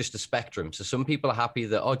 it's just a spectrum. So some people are happy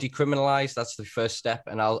that, decriminalize, that's the first step,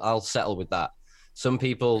 and I'll settle with that. Some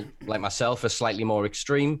people, like myself, are slightly more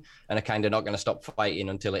extreme and are kind of not going to stop fighting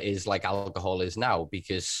until it is like alcohol is now,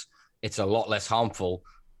 because it's a lot less harmful,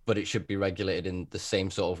 but it should be regulated in the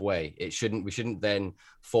same sort of way. We shouldn't then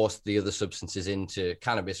force the other substances into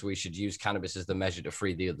cannabis. We should use cannabis as the measure to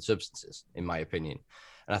free the other substances, in my opinion.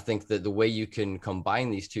 And I think that the way you can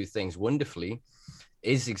combine these two things wonderfully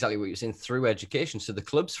is exactly what you're saying, through education. So the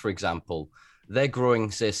clubs, for example, they're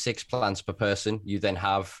growing, say, 6 plants per person. You then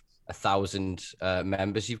have 1,000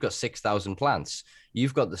 members. You've got 6,000 plants.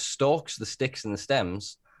 You've got the stalks, the sticks, and the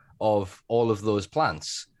stems of all of those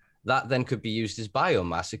plants. That then could be used as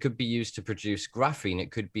biomass. It could be used to produce graphene.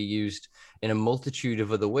 It could be used in a multitude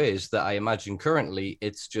of other ways that I imagine currently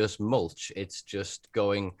it's just mulch. It's just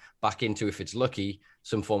going back into, if it's lucky,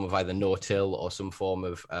 some form of either no-till or some form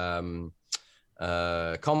of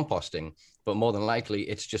composting. But more than likely,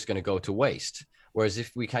 it's just going to go to waste. Whereas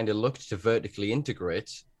if we kind of looked to vertically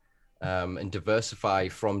integrate and diversify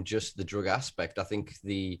from just the drug aspect, I think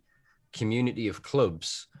the community of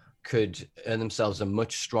clubs could earn themselves a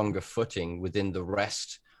much stronger footing within the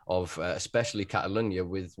rest of, especially Catalonia,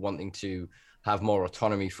 with wanting to have more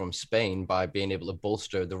autonomy from Spain by being able to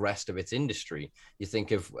bolster the rest of its industry. You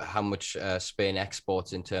think of how much Spain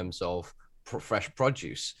exports in terms of fresh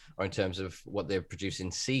produce, or in terms of what they produce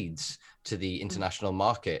in seeds to the international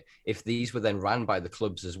market. If these were then ran by the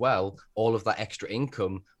clubs as well, all of that extra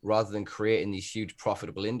income, rather than creating these huge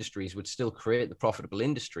profitable industries, would still create the profitable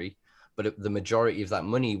industry, but the majority of that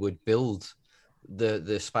money would build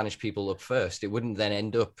the Spanish people up first. It wouldn't then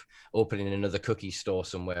end up opening another cookie store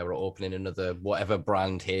somewhere or opening another whatever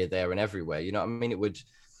brand here, there, and everywhere. You know what I mean? It would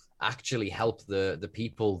actually help the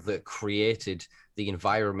people that created the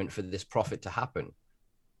environment for this profit to happen.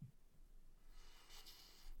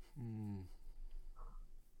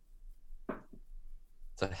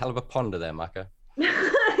 It's a hell of a ponder there, Maka.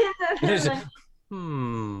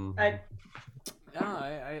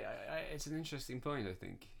 It's an interesting point, I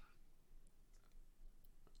think.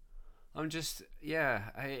 I'm just,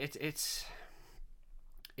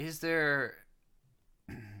 is there,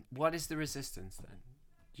 what is the resistance then?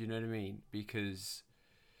 Do you know what I mean? Because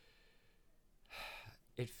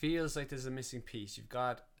it feels like there's a missing piece. You've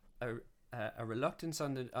got a reluctance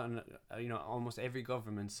on almost every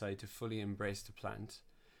government side to fully embrace the plant,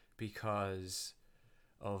 because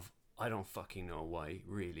of, I don't fucking know why,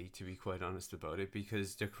 really, to be quite honest about it,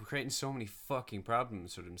 because they're creating so many fucking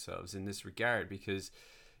problems for themselves in this regard, because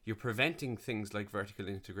you're preventing things like vertical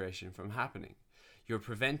integration from happening. You're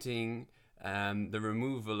preventing the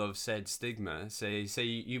removal of said stigma. Say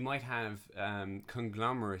you might have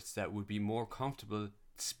conglomerates that would be more comfortable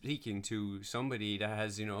speaking to somebody that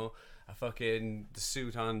has, fucking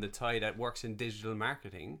suit on, the tie, that works in digital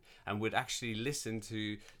marketing, and would actually listen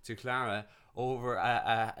to Clara over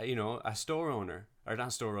a store owner, or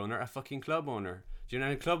not store owner, a fucking club owner. Do you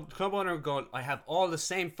know, club owner go, I have all the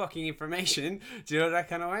same fucking information. Do you know, that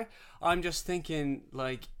kind of way? I'm just thinking,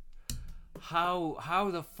 like, how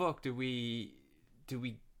the fuck do we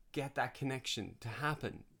get that connection to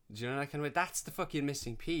happen? Do you know, that kind of way? That's the fucking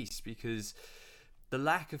missing piece, because the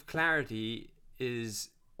lack of clarity is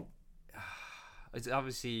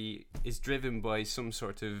obviously is driven by some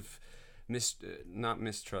sort of not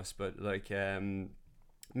mistrust, but like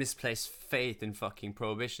misplaced faith in fucking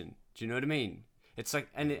prohibition. Do you know what I mean? It's like,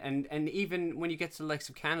 and even when you get to the likes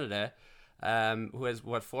of Canada, who has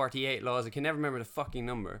 48 laws, I can never remember the fucking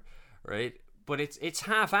number, right? But it's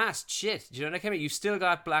half-assed shit. Do you know what I mean? You've still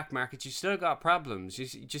got black markets. You've still got problems. You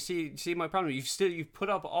see my problem. You've put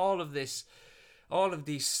up all of these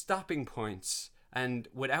stopping points, and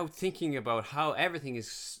without thinking about how everything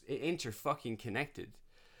is fucking connected,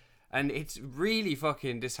 and it's really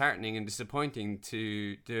fucking disheartening and disappointing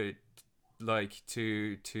to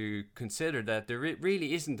consider that there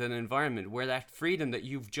really isn't an environment where that freedom that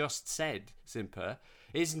you've just said, Simpa,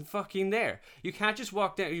 isn't fucking there. You can't just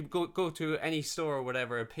walk down, you go to any store or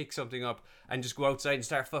whatever and pick something up and just go outside and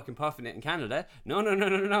start fucking puffing it in Canada.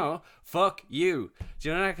 No. Fuck you. Do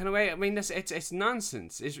you know that kind of way? I mean, it's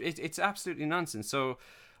nonsense. It's absolutely nonsense. So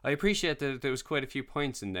I appreciate that there was quite a few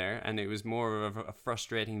points in there, and it was more of a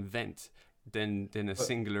frustrating vent than a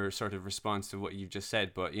singular sort of response to what you've just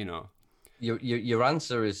said. But, you know. Your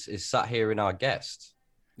answer is sat here in our guest.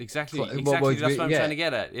 Exactly. That's what I'm trying to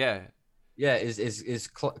get at. Yeah. Yeah,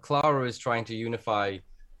 Clara is trying to unify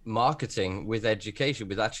marketing with education,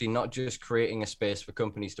 with actually not just creating a space for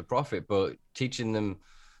companies to profit, but teaching them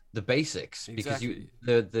the basics. Exactly.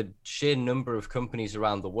 Because the sheer number of companies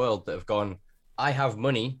around the world that have gone, I have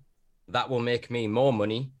money, that will make me more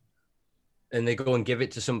money, and they go and give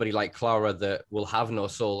it to somebody like Clara that will have no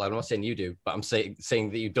soul. I'm not saying you do, but I'm saying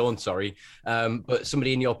that you don't, sorry. But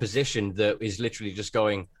somebody in your position that is literally just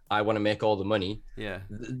going, I want to make all the money. Yeah.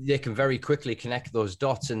 They can very quickly connect those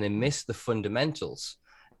dots, and they miss the fundamentals.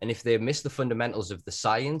 And if they miss the fundamentals of the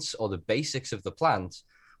science or the basics of the plant,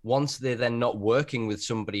 once they're then not working with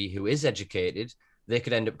somebody who is educated, they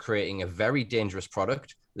could end up creating a very dangerous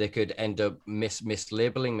product. They could end up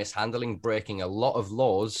mislabeling, mishandling, breaking a lot of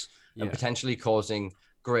laws, and potentially causing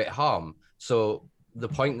great harm. So the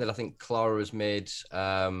point that I think Clara has made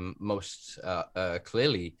most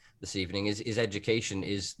clearly this evening is education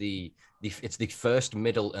is it's the first,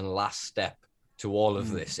 middle, and last step to all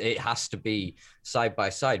of this. It has to be side by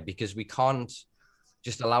side, because we can't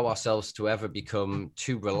just allow ourselves to ever become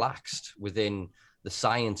too relaxed within the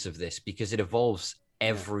science of this, because it evolves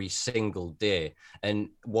every single day. And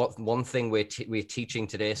one thing we're teaching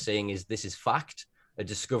today, saying is this is fact. A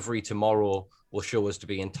discovery tomorrow will show us to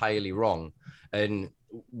be entirely wrong. And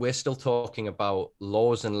we're still talking about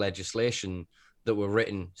laws and legislation that were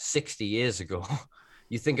written 60 years ago.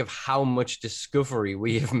 You think of how much discovery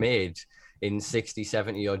we have made in 60,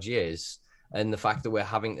 70 odd years, and the fact that we're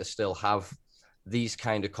having to still have these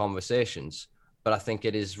kind of conversations. But I think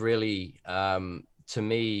it is really, to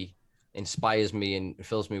me, inspires me and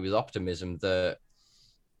fills me with optimism that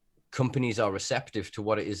companies are receptive to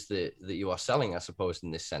what it is that you are selling, I suppose,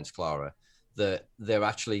 in this sense, Clara, that they're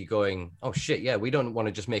actually going, oh shit, yeah, we don't want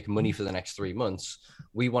to just make money for the next 3 months.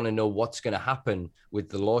 We want to know what's going to happen with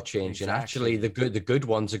the law change. Exactly. And actually the good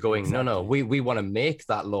ones are going, no, we want to make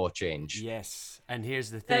that law change. Yes. And here's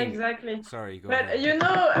the thing. Exactly. Sorry, go but ahead. you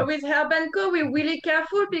know, with Herb & Co, we're really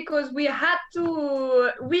careful, because we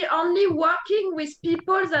only working with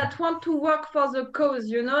people that want to work for the cause.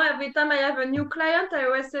 You know, every time I have a new client, I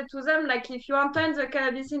always say to them, like, if you enter in the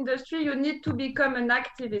cannabis industry, you need to become an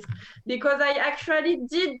activist. Because I actually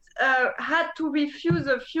had to refuse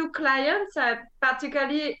a few clients,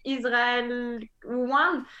 particularly Israel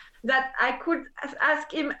one, that I could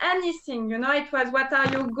ask him anything. You know, it was, what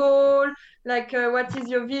are your goals? Like, what is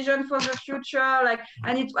your vision for the future? Like,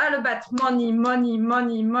 and it's all about money.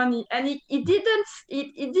 And he didn't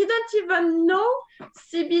even know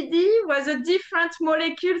CBD was a different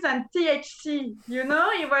molecule than THC. You know,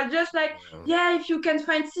 he was just like, yeah, if you can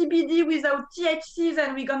find CBD without THC,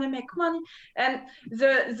 then we're gonna make money. And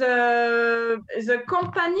the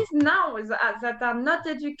companies now that are not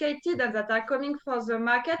educated and that are coming for the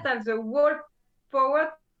market have the whole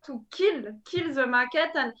power to kill the market.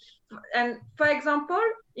 And for example,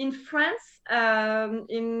 in France, it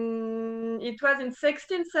was in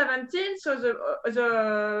 16, 17, so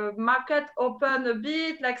the market opened a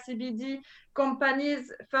bit, like CBD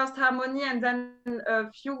companies, first Harmony, and then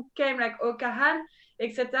a few came, like Okahan.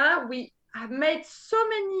 etc. We have made so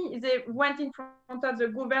many, they went in front of the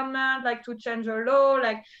government, like to change the law.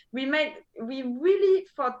 Like we really,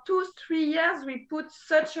 for 2-3 years, we put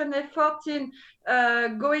such an effort in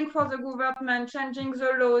going for the government, changing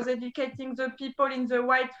the laws, educating the people in the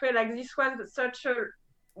right way. Like this was such a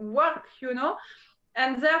work,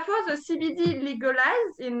 and therefore the CBD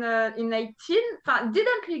legalized in 18,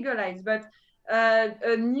 didn't legalize, but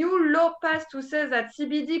a new law passed to say that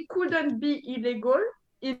CBD couldn't be illegal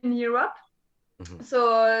in Europe. Mm-hmm.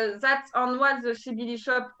 So that's on what the CBD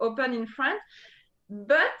shop opened in France.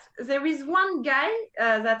 But there is one guy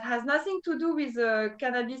that has nothing to do with the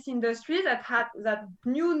cannabis industry, that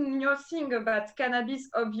knew nothing about cannabis,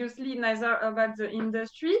 obviously neither about the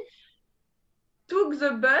industry, took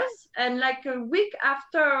the buzz, and like a week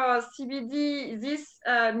after CBD, this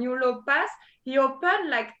new law passed, he opened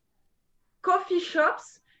like coffee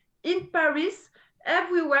shops in Paris,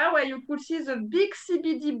 everywhere, where you could see the big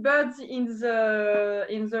CBD birds in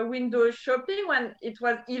the window shopping when it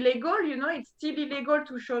was illegal. It's still illegal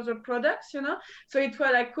to show the products. So it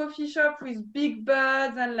was like coffee shop with big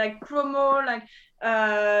birds and like promo, like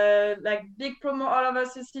big promo all over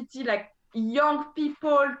the city, like young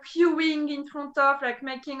people queuing in front of, like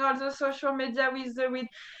making all the social media with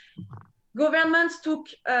governments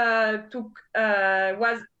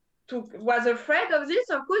was afraid of this.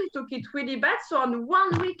 Of course, it took it really bad. So on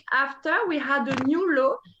 1 week after, we had a new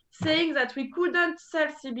law saying that we couldn't sell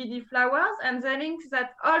CBD flowers, and saying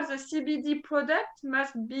that all the CBD products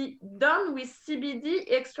must be done with CBD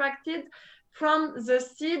extracted from the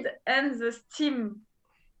seed and the stem.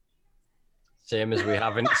 Same as we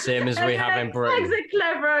have in Britain. Like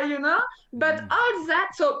clever, But all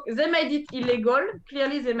that, so they made it illegal.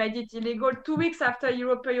 Clearly, they made it illegal 2 weeks after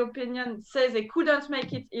European Union says they couldn't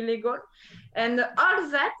make it illegal. And all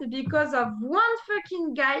that because of one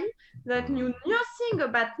fucking guy that knew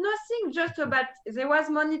nothing, just about there was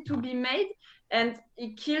money to be made, and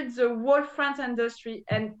he killed the whole France industry.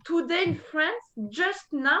 And today in France,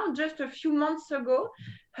 just a few months ago,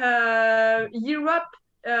 Europe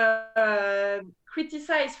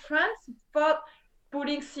criticized France for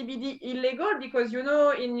putting CBD illegal, because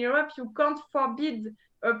in Europe you can't forbid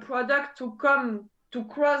a product to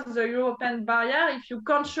cross the European barrier if you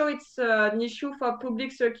can't show it's an issue for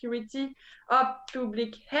public security or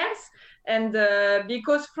public health. And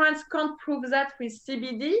because France can't prove that with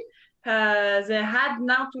CBD, they had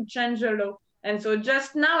now to change the law. And so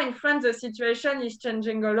just now in France the situation is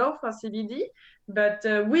changing a law for CBD, but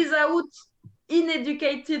without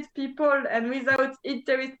uneducated people and without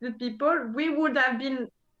interested people, we would have been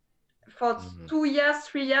for 2 years,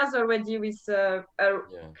 3 years already with a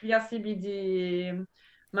clear CBD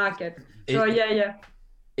market. So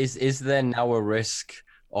Is there now a risk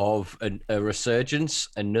of a resurgence,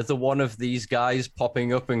 another one of these guys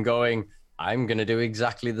popping up and going, I'm going to do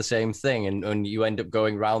exactly the same thing, and you end up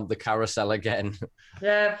going round the carousel again?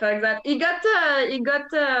 Yeah, for example, he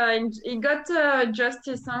got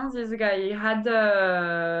justice on this guy.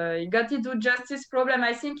 He got into justice problem.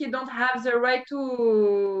 I think he don't have the right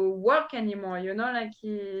to work anymore. Like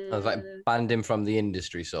he banned him from the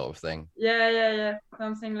industry, sort of thing. Yeah,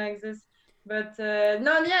 something like this. But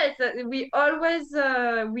we always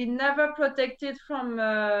we never protected from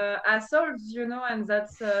assaults, and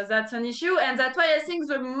that's an issue, and that's why I think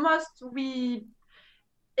the most we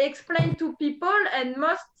explain to people, and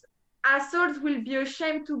most assaults will be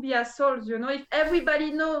ashamed to be assaults. If everybody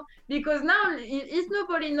know, because now if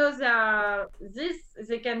nobody knows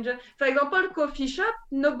they can just, for example, coffee shop,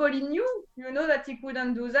 nobody knew, that he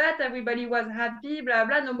couldn't do that. Everybody was happy, blah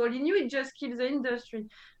blah. Nobody knew. It just killed the industry.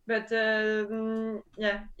 But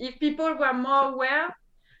if people were more aware,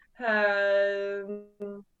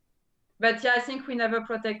 but I think we never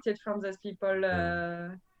protected from those people.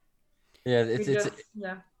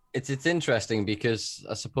 It's interesting, because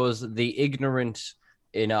I suppose the ignorance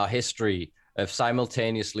in our history have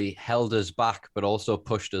simultaneously held us back, but also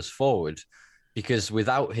pushed us forward. Because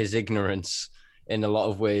without his ignorance, in a lot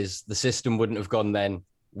of ways, the system wouldn't have gone, then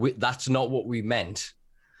that's not what we meant.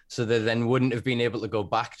 So they then wouldn't have been able to go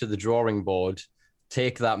back to the drawing board,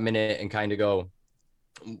 take that minute and kind of go,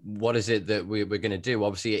 what is it that we're going to do?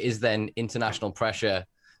 Obviously, it is then international pressure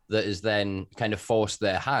that is then kind of forced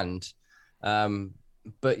their hand.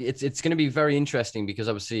 But it's going to be very interesting, because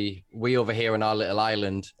obviously we over here in our little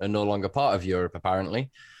island are no longer part of Europe,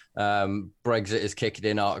 apparently. Brexit has kicked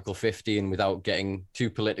in Article 50, and without getting too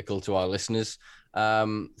political to our listeners,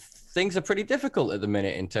 things are pretty difficult at the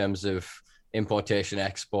minute in terms of importation,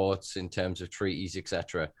 exports, in terms of treaties,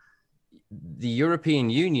 etc. The European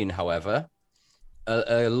Union, however,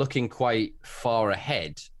 are looking quite far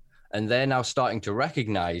ahead. And they're now starting to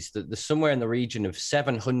recognize that there's somewhere in the region of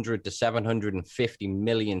 700 to 750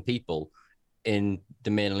 million people in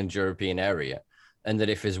the mainland European area. And that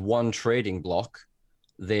if there's one trading bloc,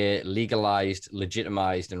 they're legalized,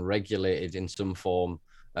 legitimized, and regulated in some form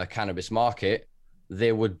cannabis market,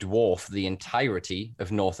 they would dwarf the entirety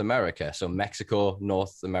of North America. So Mexico,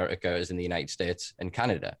 North America is in the United States, and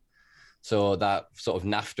Canada. So that sort of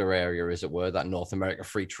NAFTA area, as it were, that North America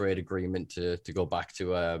Free Trade Agreement, to go back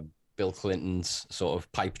to Bill Clinton's sort of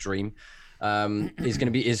pipe dream,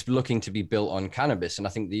 is looking to be built on cannabis. And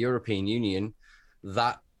I think the European Union,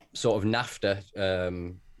 that sort of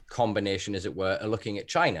NAFTA combination, as it were, are looking at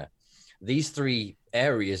China. These three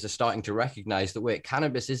areas are starting to recognize that, wait,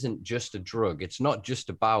 cannabis isn't just a drug. It's not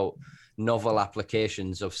just about novel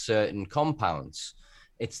applications of certain compounds.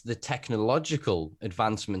 It's the technological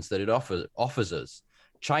advancements that it offers us.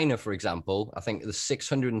 China, for example, I think there's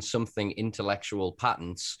 600 and something intellectual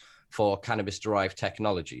patents for cannabis-derived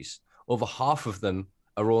technologies. Over half of them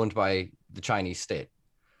are owned by the Chinese state.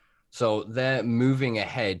 So they're moving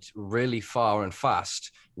ahead really far and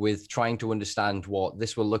fast with trying to understand what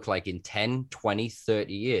this will look like in 10, 20,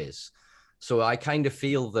 30 years. So I kind of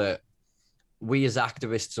feel that we as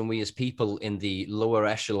activists and we as people in the lower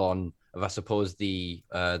echelon of, I suppose, the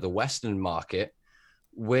Western market,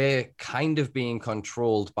 we're kind of being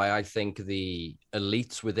controlled by, I think, the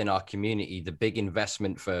elites within our community, the big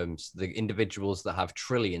investment firms, the individuals that have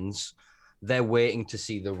trillions. They're waiting to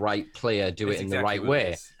see the right player do it in the right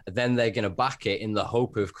way. Then they're going to back it in the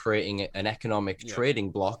hope of creating an economic trading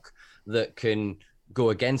bloc that can go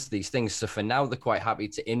against these things. So for now, they're quite happy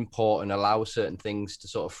to import and allow certain things to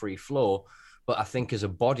sort of free flow. But I think as a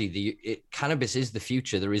body, cannabis is the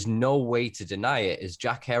future. There is no way to deny it. As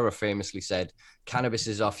Jack Herer famously said, cannabis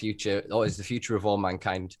is our future, or is the future of all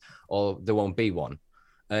mankind, or there won't be one.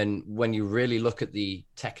 And when you really look at the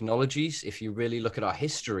technologies, if you really look at our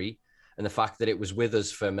history, and the fact that it was with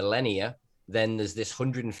us for millennia, then there's this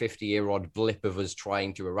 150-year-old blip of us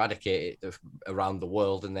trying to eradicate it around the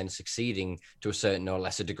world and then succeeding to a certain or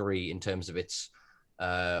lesser degree in terms of its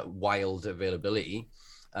wild availability.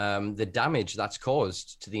 The damage that's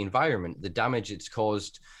caused to the environment, the damage it's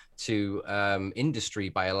caused to industry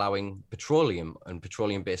by allowing petroleum and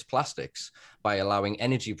petroleum-based plastics, by allowing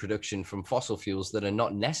energy production from fossil fuels that are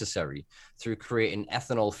not necessary, through creating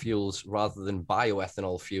ethanol fuels rather than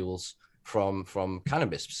bioethanol fuels from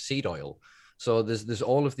cannabis seed oil. So there's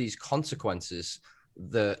all of these consequences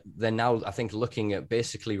that they're now, I think, looking at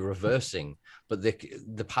basically reversing. But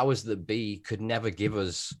the powers that be could never give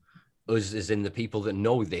us as in the people that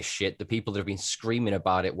know this shit, the people that have been screaming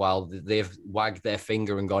about it while they've wagged their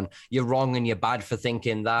finger and gone, you're wrong and you're bad for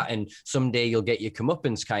thinking that, and someday you'll get your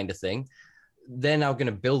comeuppance kind of thing. They're now going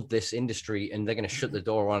to build this industry and they're going to shut the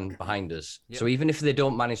door on behind us. Yep. So even if they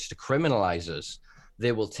don't manage to criminalize us,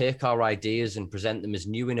 they will take our ideas and present them as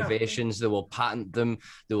new innovations. They will patent them.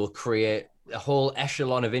 They will create a whole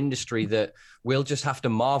echelon of industry that we'll just have to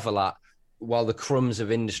marvel at while the crumbs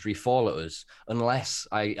of industry fall at us, unless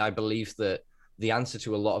I believe that the answer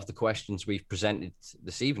to a lot of the questions we've presented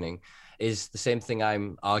this evening is the same thing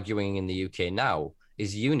I'm arguing in the UK now,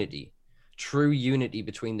 is unity. True unity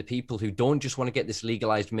between the people who don't just want to get this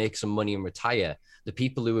legalized, make some money and retire, the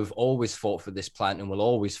people who have always fought for this plant and will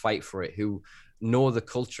always fight for it, who know the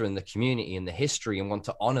culture and the community and the history and want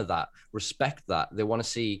to honor that, respect that. They want to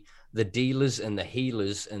see the dealers and the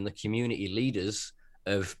healers and the community leaders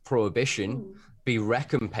of prohibition be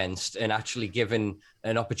recompensed and actually given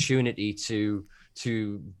an opportunity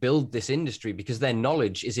to build this industry, because their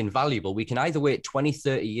knowledge is invaluable. We can either wait 20,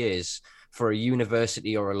 30 years for a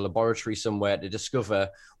university or a laboratory somewhere to discover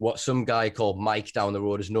what some guy called Mike down the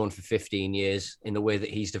road has known for 15 years in the way that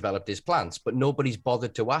he's developed his plants, but nobody's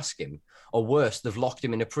bothered to ask him. Or worse, they've locked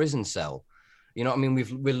him in a prison cell. You know what I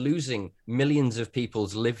mean? We're losing millions of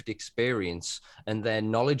people's lived experience and their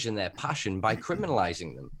knowledge and their passion by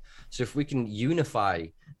criminalizing them. So if we can unify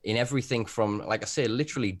in everything from, like I say,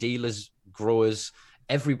 literally dealers, growers,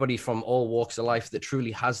 everybody from all walks of life that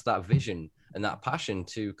truly has that vision and that passion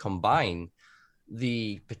to combine,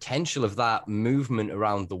 the potential of that movement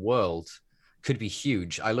around the world could be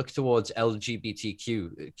huge. I look towards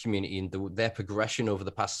LGBTQ community and their progression over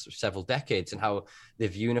the past several decades and how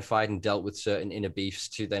they've unified and dealt with certain inner beefs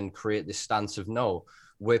to then create this stance of, no,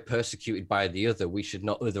 we're persecuted by the other. We should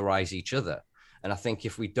not otherize each other. And I think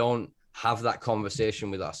if we don't have that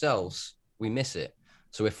conversation with ourselves, we miss it.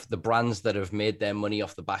 So if the brands that have made their money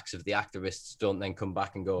off the backs of the activists don't then come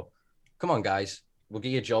back and go, come on, guys, we'll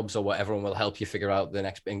give you jobs or whatever, and we'll help you figure out the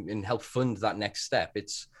next and help fund that next step.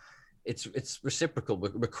 It's reciprocal.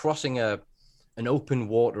 We're crossing an open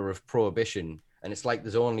water of prohibition and it's like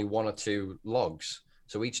there's only one or two logs.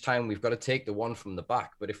 So each time we've got to take the one from the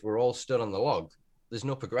back. But if we're all stood on the log, there's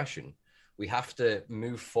no progression. We have to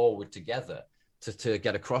move forward together to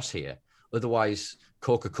get across here. Otherwise,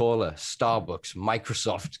 Coca-Cola, Starbucks,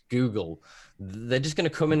 Microsoft, Google, they're just going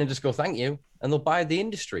to come in and just go, thank you. And they'll buy the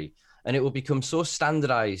industry. And it will become so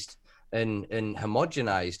standardized and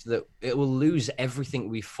homogenized that it will lose everything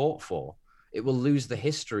we fought for. It will lose the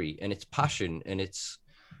history and its passion and its,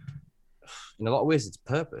 in a lot of ways, its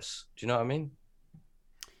purpose. Do you know what I mean?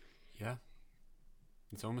 Yeah.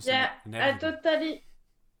 It's almost I totally...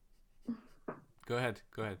 Go ahead,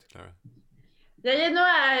 Clara. Yeah,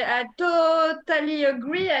 I totally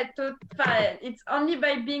agree. It's only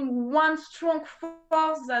by being one strong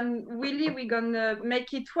force and really we're gonna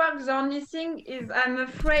make it work. The only thing is I'm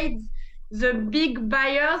afraid the big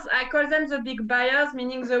buyers, I call them the big buyers,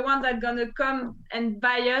 meaning the ones that are gonna come and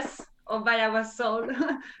buy us or buy our soul,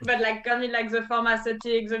 but like coming like the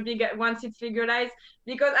pharmaceutics, the big, once it's legalized,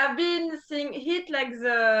 because I've been seeing it like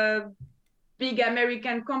the big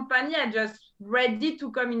American company are just ready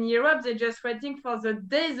to come in Europe. They're just waiting for the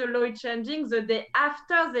day the law is changing, the day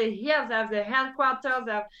after they here, they have the headquarters,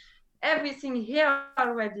 they have everything here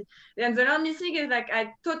already. And the only thing is like,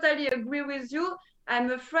 I totally agree with you.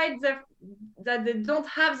 I'm afraid that they don't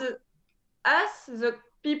have the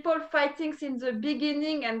people fighting since the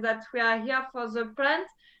beginning and that we are here for the plant.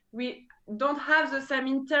 We don't have the same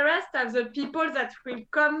interest as the people that will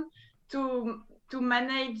come to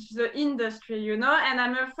manage the industry, and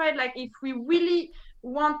I'm afraid like if we really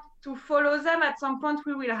want to follow them at some point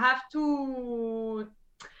we will have to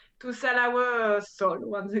sell our soul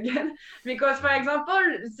once again, because for example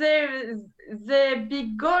their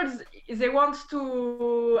big goals, they want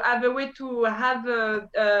to have a way to have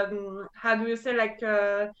how do you say, like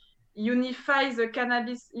unify the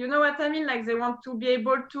cannabis, you know what I mean, like they want to be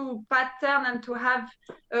able to pattern and to have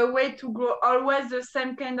a way to grow always the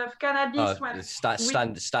same kind of cannabis,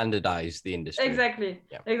 standardize the industry.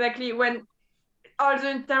 Exactly, when all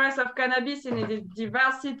the interest of cannabis in its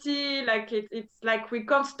diversity, like it's like we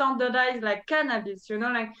can't standardize like cannabis,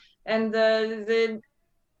 like, and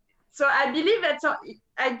so I believe that,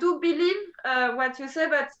 I do believe what you say,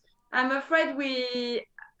 but I'm afraid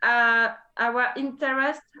our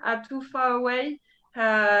interests are too far away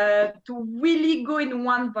to really go in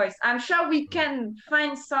one voice. I'm sure we can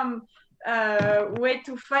find some way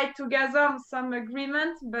to fight together, some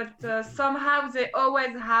agreement, but somehow they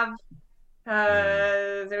always have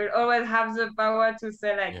they will always have the power to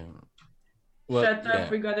say like, shut up,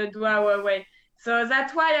 we're gonna do our way. So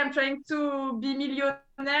that's why I'm trying to be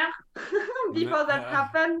millionaire before that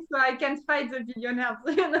happens, so I can fight the billionaires.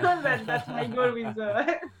 That's my goal with.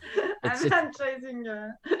 I'm chasing.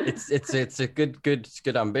 It's a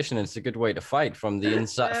good ambition. It's a good way to fight from the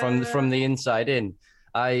inside, from the inside in.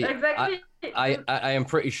 Exactly. I am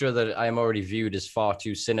pretty sure that I am already viewed as far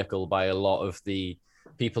too cynical by a lot of the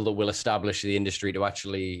people that will establish the industry to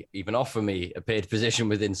actually even offer me a paid position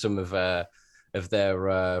within some of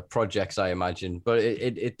their projects, I imagine. But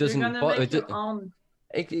it doesn't. I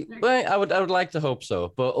would like to hope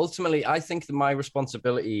so. But ultimately, I think that my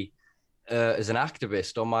responsibility as an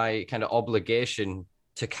activist, or my kind of obligation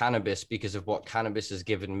to cannabis, because of what cannabis has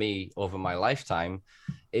given me over my lifetime,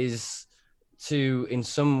 is to in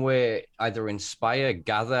some way either inspire,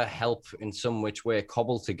 gather, help in some which way,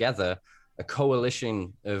 cobble together a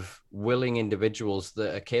coalition of willing individuals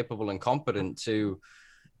that are capable and competent to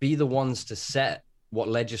be the ones to set what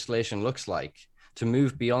legislation looks like, to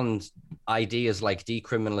move beyond ideas like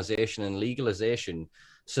decriminalization and legalization,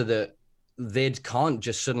 so that they can't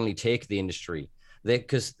just suddenly take the industry.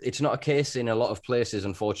 Because it's not a case in a lot of places,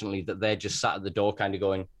 unfortunately, that they're just sat at the door kind of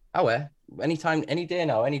going, anytime, any day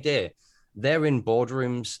now, any day. They're in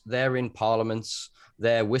boardrooms, they're in parliaments,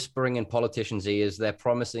 they're whispering in politicians' ears, they're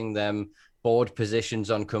promising them board positions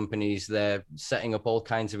on companies, they're setting up all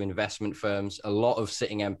kinds of investment firms. A lot of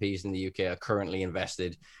sitting MPs in the UK are currently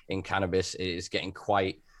invested in cannabis. It is getting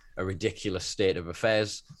quite a ridiculous state of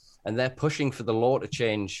affairs. And they're pushing for the law to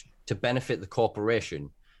change to benefit the corporation.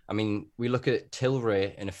 I mean, we look at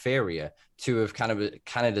Tilray and Afaria, two of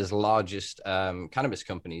Canada's largest cannabis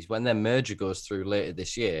companies. When their merger goes through later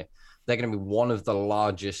this year, they're going to be one of the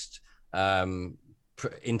largest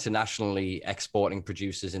internationally exporting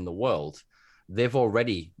producers in the world. They've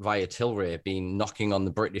already, via Tilray, been knocking on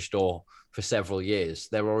the British door for several years.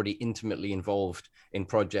 They're already intimately involved in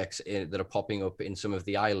projects that are popping up in some of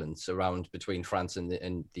the islands around between France and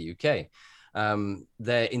the UK.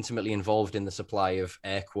 They're intimately involved in the supply of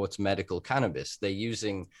air quotes medical cannabis. They're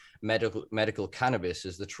using medical cannabis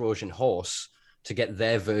as the Trojan horse to get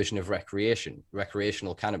their version of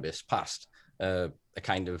recreational cannabis passed. a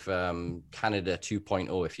kind of Canada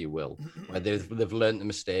 2.0, if you will, where they've learned the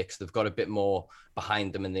mistakes, they've got a bit more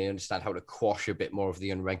behind them, and they understand how to quash a bit more of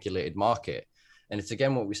the unregulated market. And it's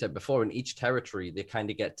again what we said before, in each territory, they kind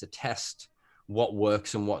of get to test what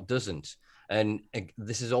works and what doesn't. And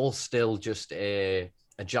this is all still just a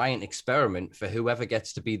giant experiment for whoever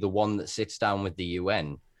gets to be the one that sits down with the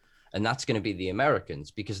UN. And that's going to be the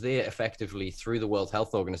Americans, because they effectively, through the World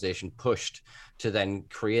Health Organization, pushed to then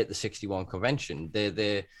create the 61 Convention.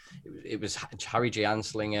 It was Harry J.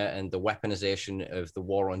 Anslinger and the weaponization of the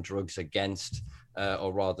war on drugs against,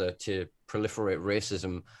 or rather to proliferate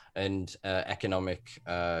racism and economic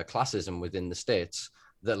classism within the states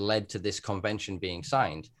that led to this convention being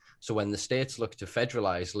signed. So when the states look to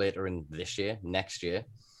federalize later in this year, next year,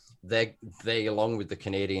 they along with the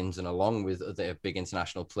Canadians and along with other big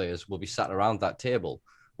international players will be sat around that table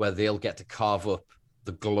where they'll get to carve up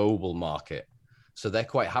the global market. So they're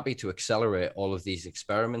quite happy to accelerate all of these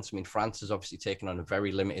experiments. I mean, France has obviously taken on a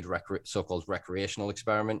very limited so-called recreational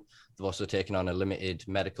experiment. They've also taken on a limited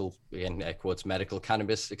medical, in air quotes, medical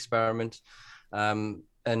cannabis experiment. And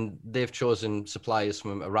they've chosen suppliers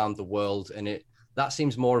from around the world, and that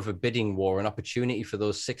seems more of a bidding war, an opportunity for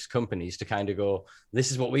those 6 companies to kind of go,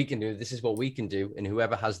 this is what we can do, this is what we can do, and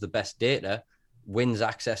whoever has the best data wins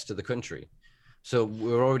access to the country. So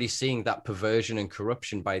we're already seeing that perversion and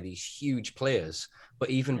corruption by these huge players, but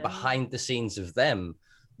even behind the scenes of them,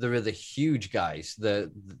 there are the huge guys,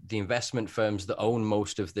 the investment firms that own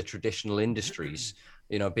most of the traditional industries,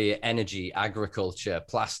 be it energy, agriculture,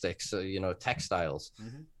 plastics, textiles.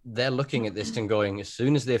 Mm-hmm. They're looking at this and going, as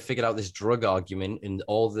soon as they've figured out this drug argument and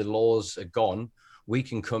all the laws are gone, we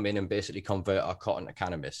can come in and basically convert our cotton to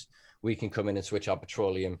cannabis. We can come in and switch our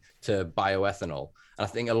petroleum to bioethanol. And I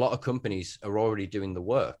think a lot of companies are already doing the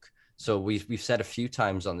work. So we've said a few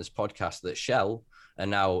times on this podcast that Shell are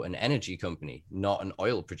now an energy company, not an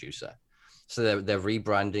oil producer. So they're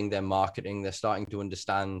rebranding, they're marketing, they're starting to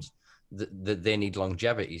understand that they need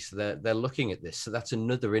longevity. So they're looking at this. So that's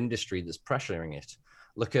another industry that's pressuring it.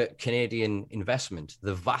 Look at Canadian investment.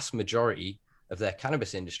 The vast majority of their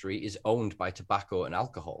cannabis industry is owned by tobacco and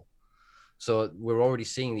alcohol. So we're already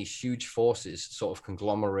seeing these huge forces sort of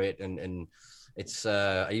conglomerate, and it's,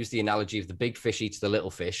 I use the analogy of the big fish eats the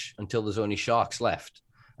little fish until there's only sharks left.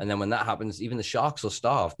 And then when that happens, even the sharks will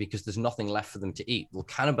starve because there's nothing left for them to eat. They'll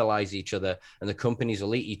cannibalize each other, and the companies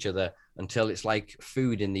will eat each other until it's like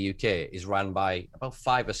food in the UK is run by about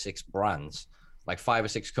 5 or 6 brands. Like 5 or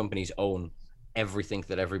 6 companies own everything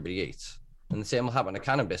that everybody eats. And the same will happen to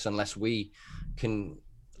cannabis unless we can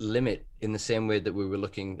limit in the same way that we were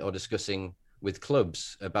looking or discussing with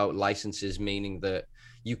clubs about licenses, meaning that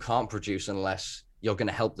you can't produce unless you're going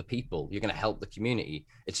to help the people, you're going to help the community.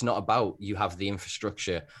 It's not about you have the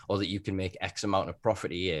infrastructure or that you can make X amount of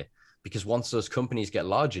profit a year, because once those companies get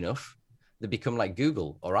large enough, they become like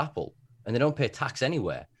Google or Apple, and they don't pay tax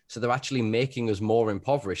anywhere. So they're actually making us more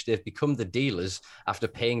impoverished. They've become the dealers after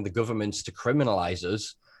paying the governments to criminalize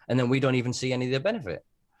us, and then we don't even see any of their benefit.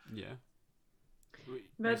 Yeah.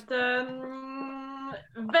 But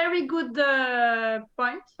very good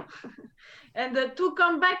point. And to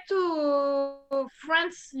come back to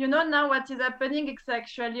France, now what is happening, it's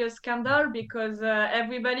actually a scandal because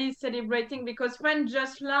everybody is celebrating because France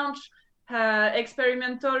just launched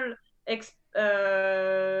experimental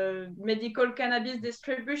medical cannabis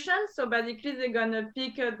distribution. So basically they're going to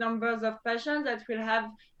pick numbers of patients that will have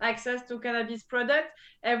access to cannabis products.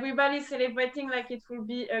 Everybody's celebrating like it will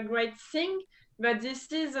be a great thing, but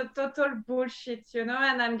this is a total bullshit, and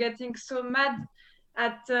I'm getting so mad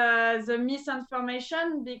at the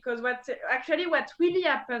misinformation, because what really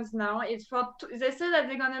happens now is they say that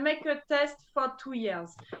they're going to make a test for 2 years.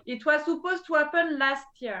 It was supposed to happen last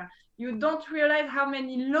year. You don't realize how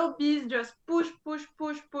many lobbies just push.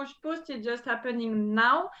 It's just happening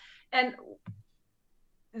now. And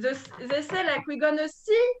they say like, we're going to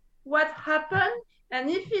see what happened. And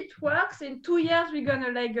if it works, in 2 years, we're going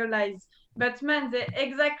to legalize. But man, they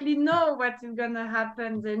exactly know what is going to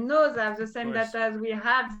happen. They know they have the same data as we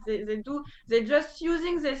have. They're just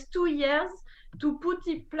using these 2 years to put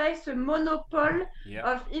in place a monopoly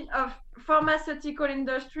of pharmaceutical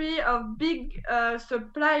industry, of big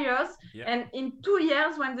suppliers. Yeah. And in 2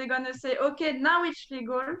 years, when they're going to say, okay, now it's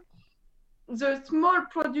legal, the small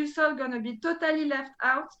producer are going to be totally left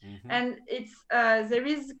out. Mm-hmm. And it's there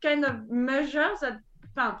is kind of measures that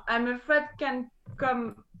I'm afraid can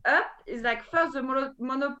come up. Is like first the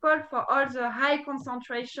monopoly for all the high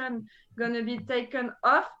concentration going to be taken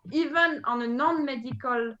off, even on a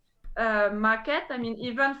non-medical market. I mean,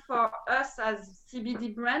 even for us as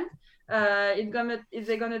CBD brand, they're going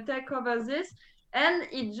to take over this. And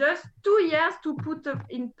it just 2 years to put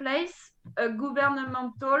in place a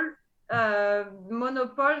governmental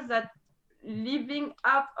monopoly that living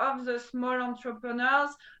out of the small entrepreneurs,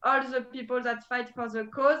 all the people that fight for the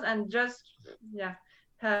cause, and just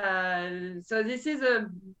so this is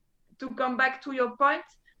to come back to your point.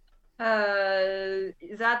 They're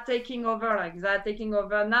taking over, they're taking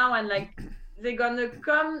over now, and like they're gonna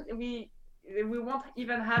come. We won't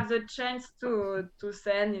even have the chance to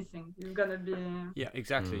say anything. It's gonna be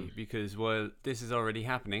exactly, because while this is already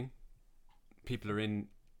happening, people are in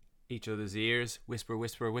each other's ears, whisper,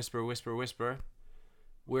 whisper, whisper, whisper, whisper.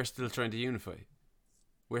 We're still trying to unify.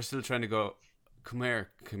 We're still trying to go, come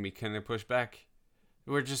here, can I push back?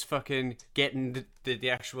 We're just fucking getting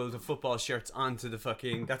the football shirts onto the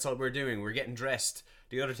fucking, that's all we're doing. We're getting dressed.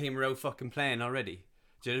 The other team are out fucking playing already.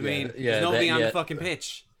 Do you know what I mean? There's nobody on the fucking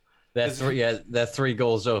pitch. They're 3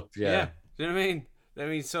 goals up. Yeah. Do you know what I mean? I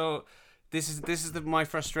mean, so this is my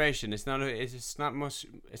frustration. It's not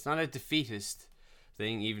a defeatist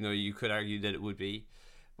thing, even though you could argue that it would be,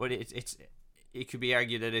 but it could be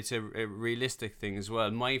argued that it's a realistic thing as well.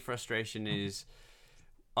 My frustration is,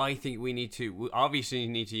 I think we obviously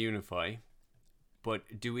need to unify,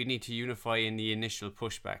 but do we need to unify in the initial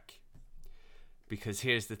pushback? Because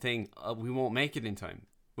here's the thing, we won't make it in time.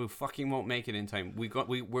 We fucking won't make it in time.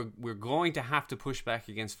 We're going to have to push back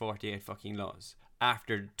against 48 fucking laws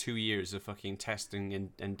after 2 years of fucking testing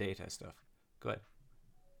and data stuff. Go ahead.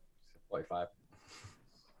 45.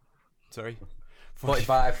 Sorry?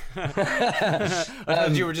 45. I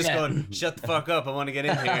thought you were just going, shut the fuck up, I want to get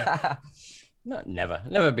in here. No,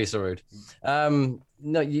 never be so rude.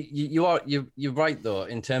 No, you're right though,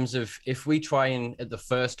 in terms of if we try and at the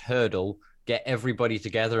first hurdle get everybody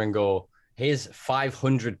together and go, here's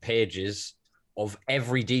 500 pages of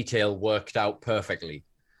every detail worked out perfectly.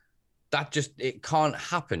 It can't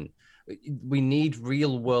happen. We need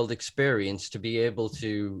real world experience to be able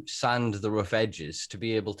to sand the rough edges, to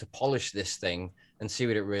be able to polish this thing and see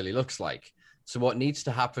what it really looks like. So what needs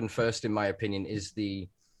to happen first, in my opinion, is the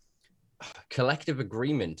collective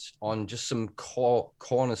agreement on just some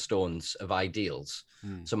cornerstones of ideals,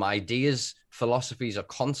 some ideas, philosophies, or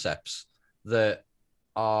concepts that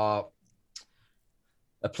are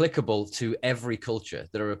applicable to every culture,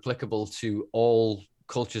 that are applicable to all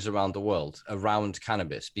cultures around the world around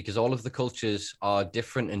cannabis, because all of the cultures are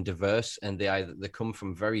different and diverse, and they come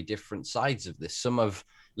from very different sides of this. Some have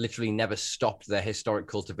literally never stopped their historic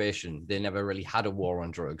cultivation. They never really had a war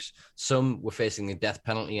on drugs. Some were facing the death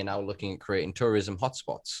penalty and now looking at creating tourism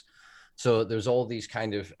hotspots. So there's all these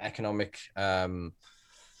kind of economic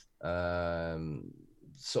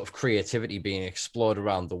sort of creativity being explored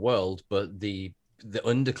around the world, but the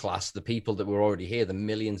underclass, the people that were already here, the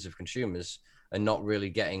millions of consumers, are not really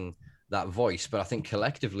getting that voice. But I think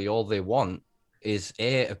collectively all they want is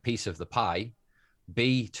A, piece of the pie,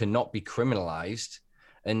 B, to not be criminalized,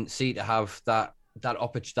 and C, to have that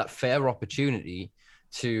fair opportunity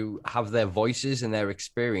to have their voices and their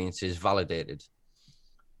experiences validated,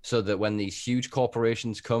 so that when these huge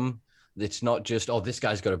corporations come, it's not just, oh, this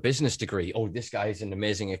guy's got a business degree, oh, this guy's an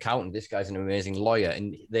amazing accountant, this guy's an amazing lawyer,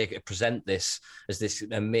 and they present this as this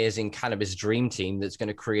amazing cannabis dream team that's going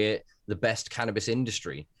to create the best cannabis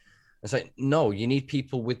industry. It's like, no, you need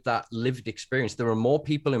people with that lived experience. There are more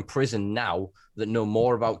people in prison now that know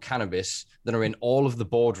more about cannabis than are in all of the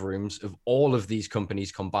boardrooms of all of these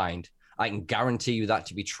companies combined. I can guarantee you that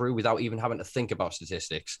to be true without even having to think about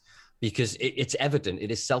statistics, because it's evident. It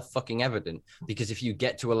is self-fucking evident. Because if you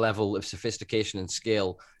get to a level of sophistication and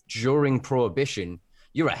scale during prohibition,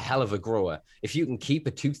 you're a hell of a grower. If you can keep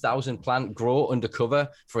a 2,000 plant grow undercover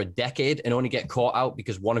for a decade and only get caught out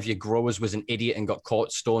because one of your growers was an idiot and got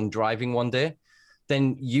caught stoned driving one day,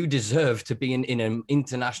 then you deserve to be in an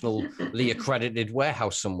internationally accredited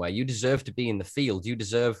warehouse somewhere. You deserve to be in the field. You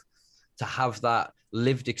deserve to have that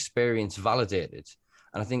lived experience validated.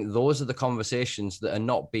 And I think those are the conversations that are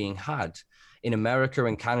not being had. In America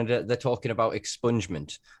and Canada, they're talking about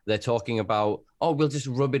expungement. They're talking about, oh, we'll just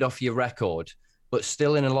rub it off your record. But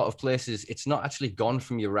still, in a lot of places, it's not actually gone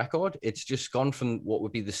from your record. It's just gone from what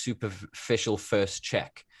would be the superficial first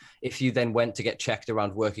check. If you then went to get checked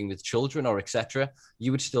around working with children or etc.,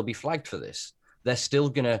 you would still be flagged for this. They're still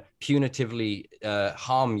going to punitively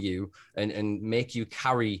harm you and make you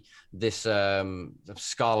carry this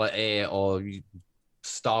Scarlet A or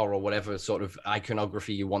star or whatever sort of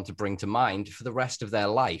iconography you want to bring to mind for the rest of their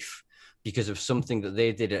life, because of something that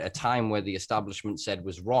they did at a time where the establishment said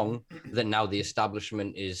was wrong, that now the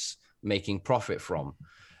establishment is making profit from.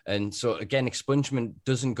 And so again, expungement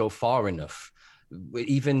doesn't go far enough.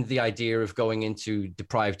 even the idea of going into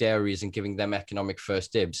deprived areas and giving them economic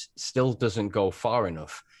first dibs still doesn't go far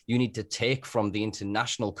enough. You need to take from the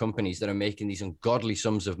international companies that are making these ungodly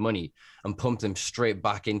sums of money and pump them straight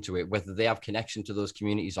back into it, whether they have connection to those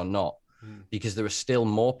communities or not. Because there are still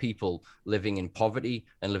more people living in poverty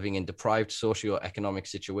and living in deprived socio-economic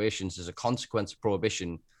situations as a consequence of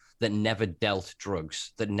prohibition that never dealt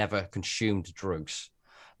drugs, that never consumed drugs.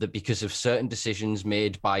 That because of certain decisions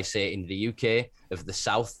made by, say, in the UK, of the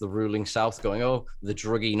South, the ruling South going, oh, the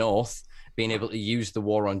druggy North, being able to use the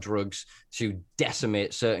war on drugs to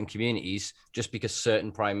decimate certain communities just because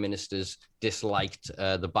certain prime ministers disliked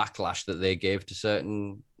the backlash that they gave to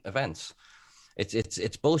certain events.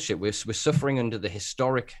 It's bullshit. We're suffering under the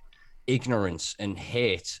historic ignorance and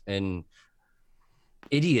hate and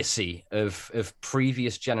idiocy of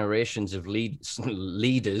previous generations of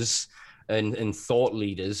leaders and thought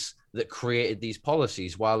leaders that created these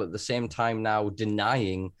policies, while at the same time now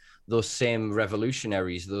denying those same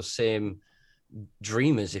revolutionaries, those same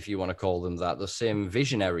dreamers, if you want to call them that, those same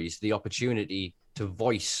visionaries, the opportunity to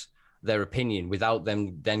voice their opinion without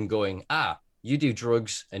them then going, you do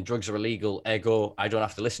drugs and drugs are illegal, ergo, I don't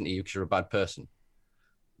have to listen to you because you're a bad person.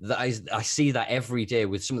 I see that every day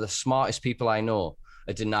with some of the smartest people I know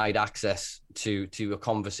are denied access to a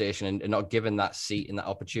conversation and not given that seat and that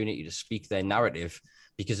opportunity to speak their narrative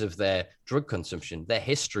because of their drug consumption, their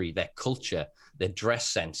history, their culture, their dress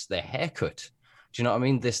sense, their haircut. Do you know what I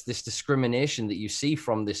mean? This discrimination that you see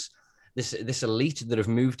from this elite that have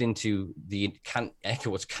moved into the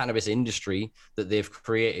cannabis industry that they've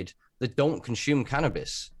created that don't consume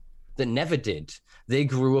cannabis, that never did. They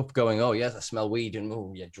grew up going, oh, yes, I smell weed and,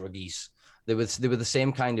 oh, yeah, druggies. They were the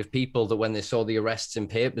same kind of people that when they saw the arrests in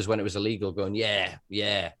papers when it was illegal going,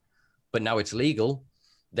 yeah. But now it's legal.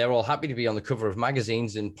 They're all happy to be on the cover of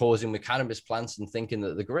magazines and posing with cannabis plants and thinking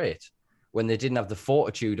that they're great when they didn't have the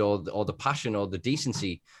fortitude or the passion or the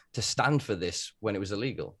decency to stand for this when it was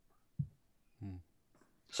illegal.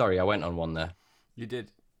 Sorry, I went on one there. You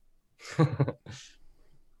did.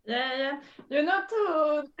 Yeah. You know,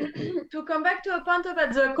 to come back to a point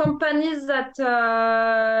about the companies that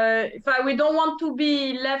we don't want to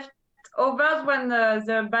be left over when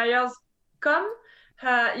the buyers come.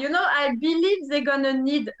 I believe they're gonna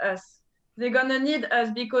need us. They're gonna need us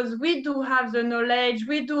because we do have the knowledge,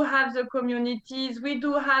 we do have the communities, we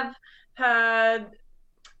do have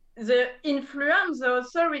the influence, the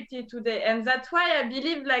authority today, and that's why I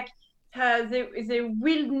believe they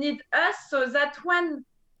will need us. So that when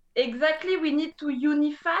exactly we need to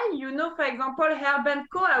unify, for example, Herb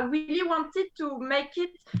 & Co, I really wanted to make it,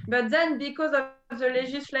 but then because of the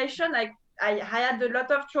legislation, I had a lot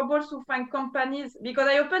of trouble to find companies because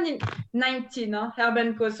I opened in 19,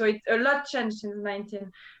 Herb & Co, so it's a lot changed since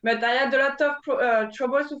 19. But I had a lot of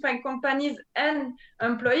trouble to find companies and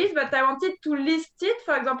employees, but I wanted to list it,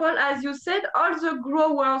 for example, as you said, all the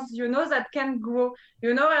growers, that can grow,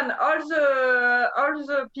 and all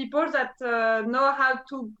the people that know how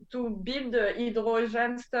to build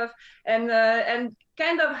hydrogen stuff and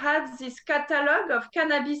kind of have this catalog of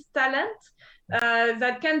cannabis talent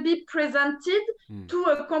that can be presented to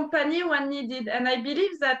a company when needed. And I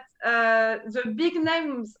believe that the big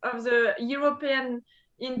names of the European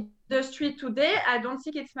industry today, I don't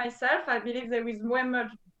think it's myself. I believe there is way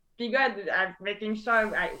much bigger. I'm making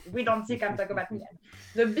sure we don't think I'm talking about me.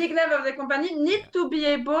 The big name of the company need to be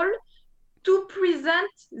able to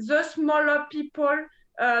present the smaller people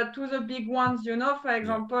to the big ones, for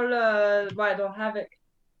example, I don't have a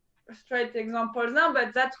straight example now,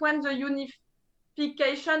 but that's when the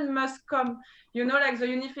unification must come, the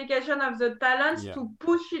unification of the talents to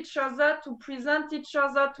push each other, to present each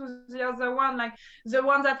other to the other one, like the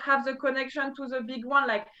one that have the connection to the big one,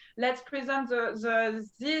 like let's present this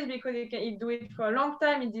because he do it for a long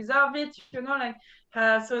time, he deserve it,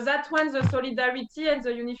 so that's when the solidarity and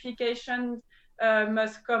the unification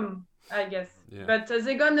must come, I guess. But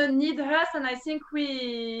they're gonna need us, and I think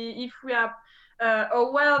if we are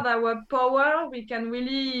aware of our power, we can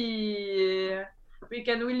really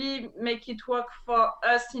make it work for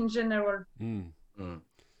us in general.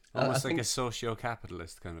 Almost like a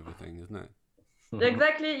socio-capitalist kind of a thing, isn't it?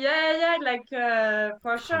 Exactly. Yeah.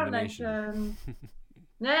 For sure.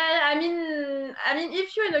 I mean,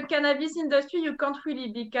 if you're in the cannabis industry, you can't really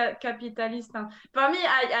be capitalist. For me,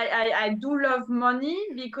 I do love money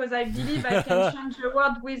because I believe I can change the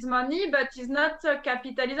world with money, but it's not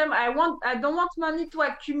capitalism. I don't want money to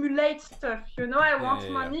accumulate stuff. I want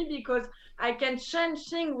money because I can change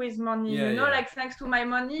things with money. Thanks to my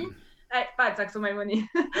money. Thanks to my money.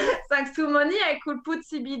 Thanks to money, I could put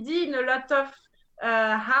CBD in a lot of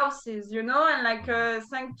houses, you know, and like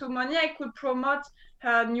thanks to money, I could promote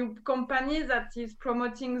a new company that is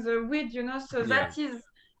promoting the weed, you know. So that is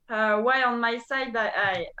why on my side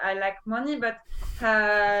I like money, but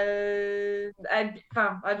I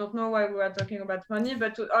don't know why we were talking about money,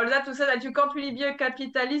 but all that to say that you can't really be a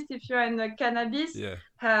capitalist if you're in the cannabis.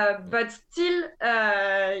 But still,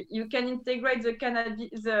 you can integrate the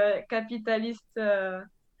capitalist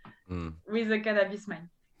with the cannabis mind.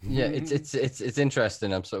 Yeah, it's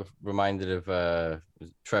interesting. I'm sort of reminded of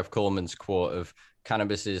Trev Coleman's quote of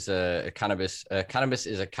cannabis is a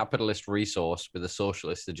capitalist resource with a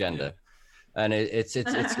socialist agenda. And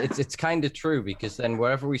it's kind of true, because then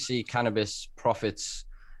wherever we see cannabis profits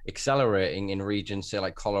accelerating in regions, say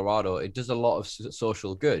like Colorado, it does a lot of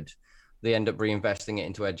social good. They end up reinvesting it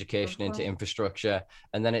into education, into infrastructure,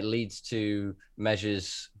 and then it leads to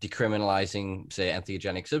measures decriminalizing, say,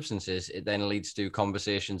 entheogenic substances. It then leads to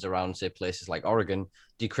conversations around, say, places like Oregon,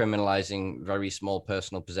 decriminalizing very small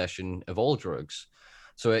personal possession of all drugs.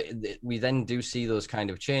 So we then do see those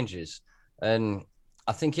kind of changes. And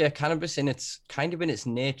I think, cannabis in its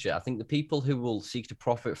nature, I think the people who will seek to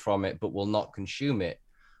profit from it but will not consume it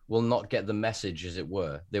will not get the message, as it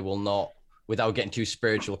were. They will not, without getting too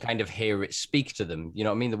spiritual, kind of hear it speak to them. You know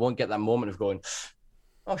what I mean? They won't get that moment of going,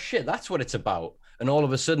 oh shit, that's what it's about. And all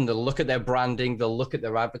of a sudden they'll look at their branding, they'll look at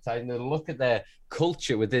their advertising, they'll look at their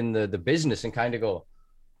culture within the business and kind of go,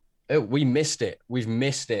 oh, we missed it. We've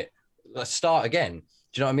missed it. Let's start again.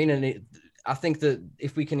 Do you know what I mean? And I think that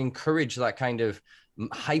if we can encourage that kind of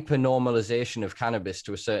hyper normalization of cannabis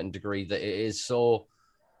to a certain degree, that it is so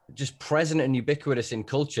just present and ubiquitous in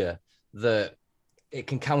culture that it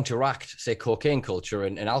can counteract, say, cocaine culture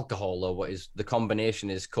and alcohol, or what is the combination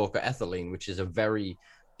is cocaethylene, which is a very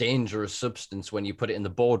dangerous substance when you put it in the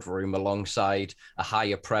boardroom alongside a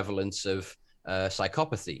higher prevalence of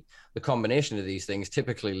psychopathy. The combination of these things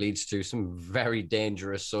typically leads to some very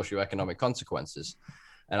dangerous socioeconomic consequences.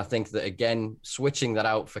 And I think that, again, switching that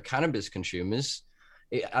out for cannabis consumers,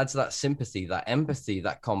 it adds that sympathy, that empathy,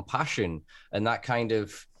 that compassion, and that kind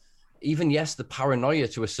of, even, yes, the paranoia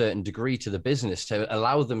to a certain degree to the business, to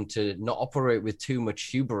allow them to not operate with too much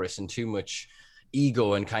hubris and too much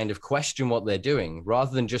ego and kind of question what they're doing,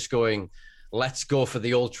 rather than just going, let's go for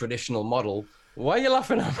the old traditional model. Why are you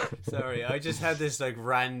laughing at me? Sorry, I just had this like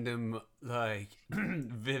random, like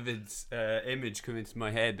vivid image come into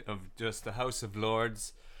my head of just the House of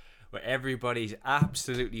Lords, where everybody's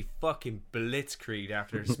absolutely fucking blitzkrieg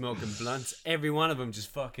after smoking blunts. Every one of them just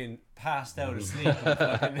fucking passed out asleep.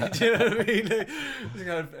 And do you know what I mean? Like,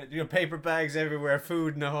 you know, paper bags everywhere,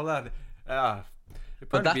 food and a whole lot.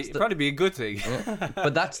 It'd probably be a good thing. Yeah.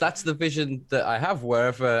 But that's the vision that I have.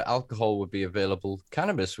 Wherever alcohol would be available,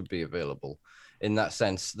 cannabis would be available. In that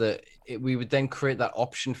sense, that we would then create that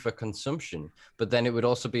option for consumption, but then it would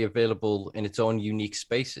also be available in its own unique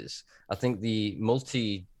spaces. I think the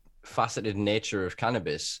multi-faceted nature of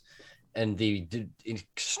cannabis and the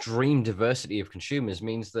extreme diversity of consumers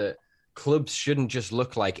means that clubs shouldn't just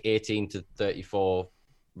look like 18 to 34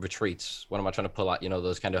 retreats. What am I trying to pull at? You know,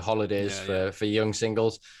 those kind of holidays for young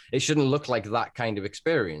singles. It shouldn't look like that kind of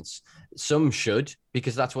experience. Some should,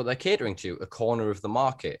 because that's what they're catering to, a corner of the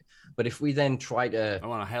market. But if we then try to, I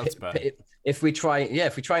want a health spa. If we try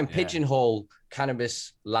and pigeonhole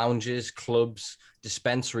cannabis lounges, clubs,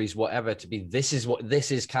 dispensaries, whatever, to be this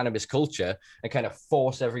is cannabis culture, and kind of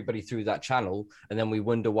force everybody through that channel, and then we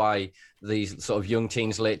wonder why these sort of young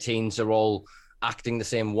teens, late teens are all acting the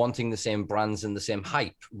same, wanting the same brands and the same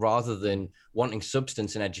hype, rather than wanting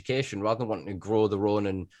substance and education, rather than wanting to grow their own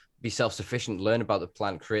and be self-sufficient, learn about the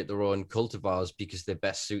plant, create their own cultivars because they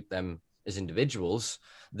best suit them as individuals.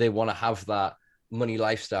 They want to have that money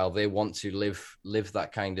lifestyle. They want to live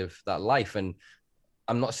that kind of that life. And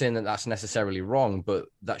I'm not saying that that's necessarily wrong, but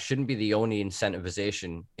that shouldn't be the only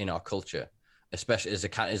incentivization in our culture, especially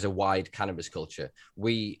as a wide cannabis culture.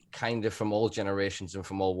 We kind of, from all generations and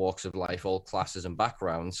from all walks of life, all classes and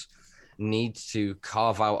backgrounds, need to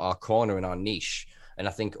carve out our corner and our niche. And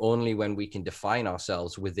I think only when we can define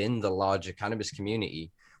ourselves within the larger cannabis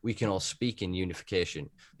community, we can all speak in unification,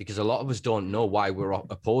 because a lot of us don't know why we're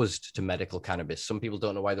opposed to medical cannabis. Some people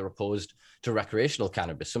don't know why they're opposed to recreational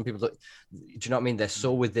cannabis. Some people don't, do you know what I mean? They're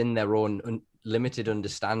so within their own limited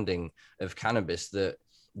understanding of cannabis that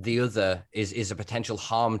the other is a potential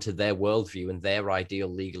harm to their worldview and their ideal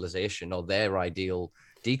legalization or their ideal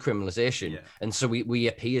decriminalization. And so we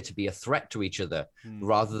appear to be a threat to each other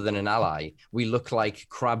rather than an ally. We look like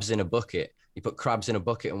crabs in a bucket. You put crabs in a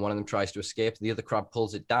bucket and one of them tries to escape, the other crab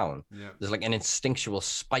pulls it down. There's like an instinctual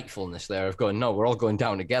spitefulness there of going, no, we're all going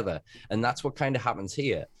down together. And that's what kind of happens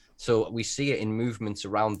here. So we see it in movements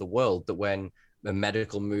around the world, that when a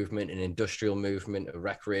medical movement, an industrial movement, a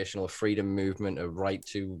recreational freedom movement, a right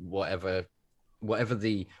to whatever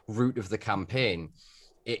the route of the campaign,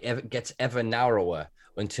 it gets ever narrower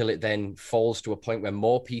until it then falls to a point where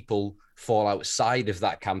more people fall outside of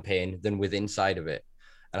that campaign than within inside of it.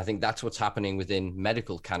 And I think that's what's happening within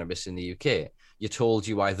medical cannabis in the UK. You're told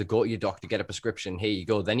you either go to your doctor, get a prescription, here you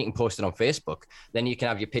go, then you can post it on Facebook, then you can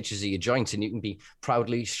have your pictures of your joints and you can be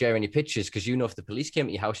proudly sharing your pictures because you know if the police came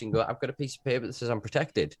to your house, you can go, I've got a piece of paper that says I'm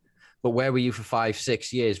protected. But where were you for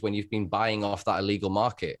 5-6 years when you've been buying off that illegal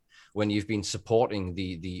market, when you've been supporting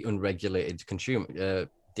the unregulated consumer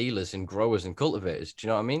dealers and growers and cultivators? Do you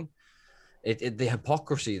know what I mean? The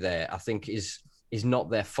hypocrisy there, I think, is not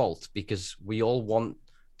their fault, because we all want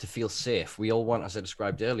to feel safe. We all want, as I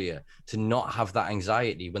described earlier, to not have that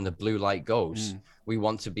anxiety when the blue light goes. We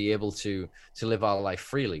want to be able to live our life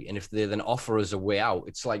freely. And if they then offer us a way out,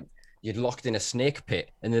 it's like you're locked in a snake pit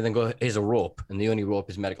and they then go, here's a rope, and the only rope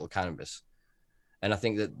is medical cannabis. And I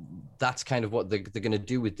think that's kind of what they're going to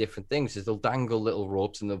do with different things, is they'll dangle little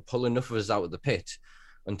ropes and they'll pull enough of us out of the pit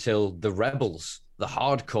until the rebels, the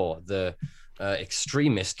hardcore, the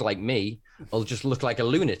extremist like me will just look like a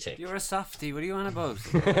lunatic. You're a softie. What are you on about?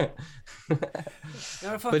 You're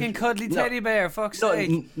a fucking cuddly teddy bear. Fuck's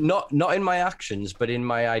sake. Not in my actions, but in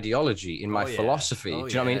my ideology, in my philosophy. Do you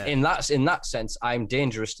know what I mean? In that sense, I'm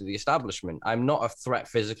dangerous to the establishment. I'm not a threat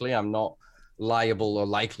physically. I'm not liable or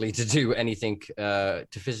likely to do anything to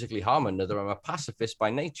physically harm another. I'm a pacifist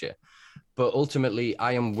by nature. But ultimately,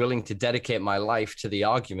 I am willing to dedicate my life to the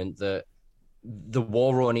argument that the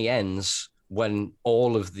war only ends when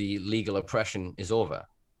all of the legal oppression is over.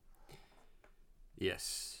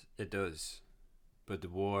 Yes, it does. But the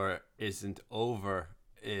war isn't over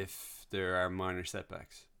if there are minor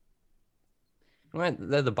setbacks. Right,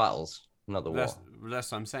 they're the battles, not the war.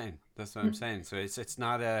 That's what I'm saying. That's what I'm saying. So it's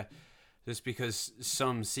not just because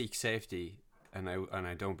some seek safety, and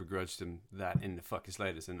I don't begrudge them that in the fucking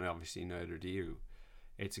slightest, and obviously neither do you.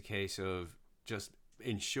 It's a case of just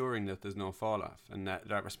ensuring that there's no fall off, and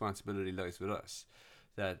that responsibility lies with us.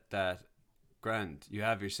 That grand, you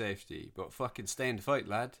have your safety, but fucking stay in the fight,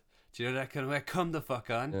 lad. Do you know that kind of way? Come the fuck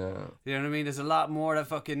on. Yeah. You know what I mean? There's a lot more that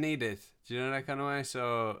fucking need it. Do you know that kind of way?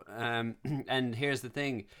 So and here's the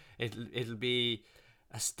thing, it'll be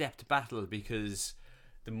a stepped battle, because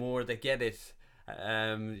the more they get it,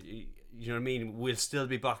 you know what I mean, we'll still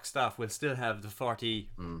be boxed off. We'll still have the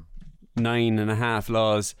 49.5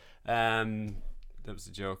 laws. That was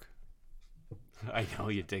a joke. I know,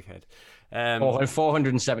 you dickhead.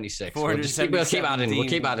 476. We'll keep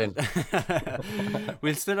adding.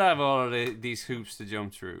 We'll still have all of these hoops to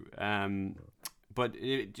jump through. But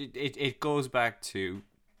it goes back to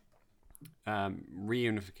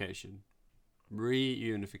reunification.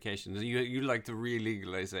 You like the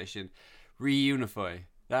re-legalization. Reunify.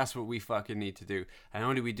 That's what we fucking need to do. And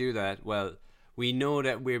how do we do that? Well, we know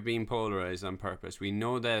that we're being polarized on purpose. We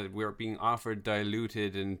know that we're being offered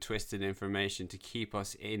diluted and twisted information to keep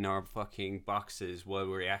us in our fucking boxes while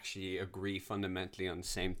we actually agree fundamentally on the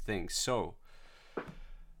same thing. So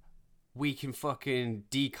we can fucking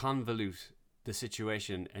deconvolute the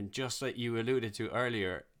situation, and just like you alluded to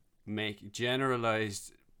earlier, make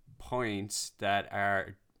generalized points that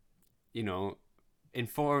are, you know,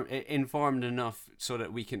 informed enough so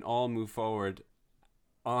that we can all move forward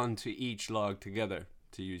onto each log together,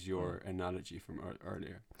 to use your analogy from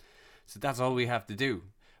earlier. So that's all we have to do.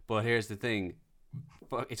 But here's the thing,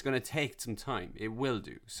 but it's going to take some time. It will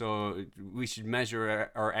do. So we should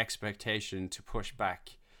measure our expectation to push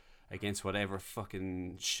back against whatever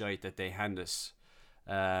fucking shite that they hand us,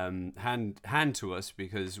 hand to us,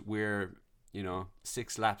 because we're, you know,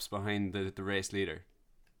 6 laps behind the race leader.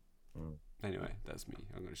 Anyway, that's me.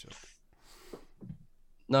 I'm going to shut up.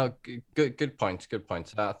 No, good point.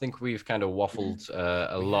 I think we've kind of waffled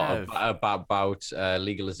a lot about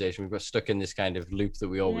legalization. We've got stuck in this kind of loop that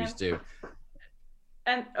we always do.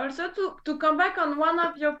 And also to come back on one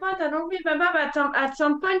of your points, I don't remember, but at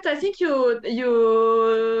some point I think you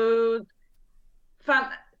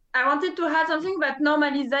found, I wanted to add something about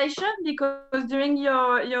normalization, because during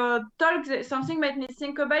your talk something made me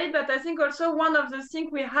think about it. But I think also one of the things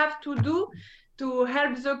we have to do to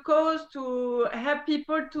help the cause, to help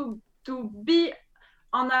people to be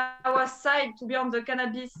on our side, to be on the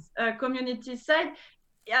cannabis community side,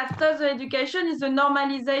 after the education, is the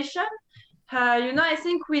normalization. You know, I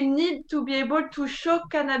think we need to be able to show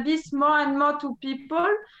cannabis more and more to people,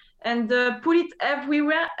 and put it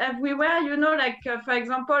everywhere. You know, like for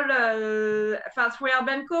example, Fast Free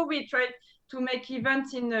Urban Co, we try to make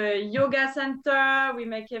events in a yoga center. We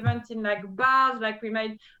make events in like bars, like we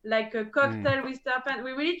made like a cocktail with serpent.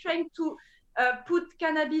 We're really trying put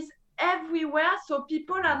cannabis everywhere, so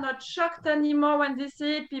people are not shocked anymore when they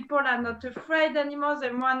see it. People are not afraid anymore.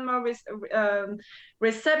 They're more and more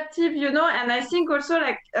receptive, and I think also,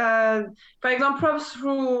 like, for example,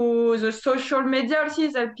 through the social media also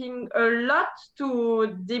is helping a lot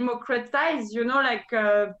to democratize, like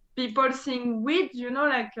people seeing weed,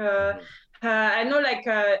 like I know, like,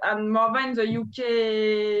 and more in the UK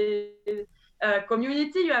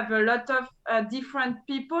community, you have a lot of different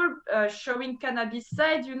people showing cannabis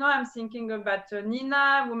side. I'm thinking about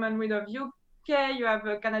Nina, Womanhood of UK. You have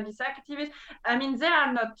a cannabis activist. I mean, they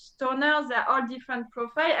are not stoners. They are all different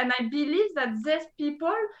profile, and I believe that these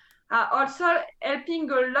people are also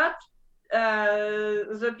helping a lot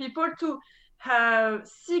the people to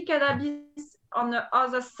see cannabis on the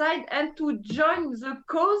other side and to join the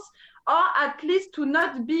cause, or at least to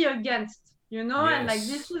not be against. And like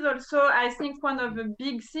this is also, I think, one of the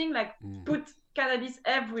big thing, like put cannabis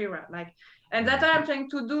everywhere, like, and that I'm trying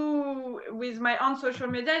to do with my own social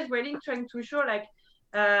media, is really trying to show, like,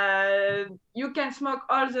 you can smoke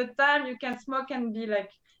all the time, you can smoke and be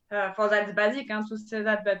like, for that's basic to say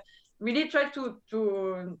that, but really try to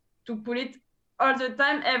put it all the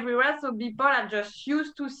time everywhere, so people are just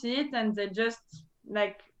used to see it and they just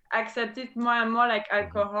like accept it more and more, like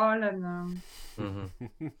alcohol and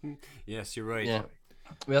Yes, you're right. Yeah.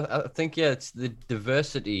 Well, I think, it's the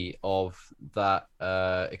diversity of that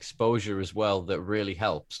exposure as well that really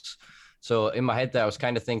helps. So in my head there, I was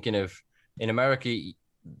kind of thinking of, in America,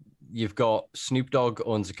 you've got Snoop Dogg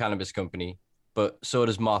owns a cannabis company, but so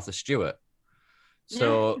does Martha Stewart.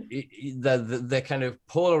 So they're kind of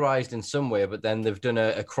polarized in some way, but then they've done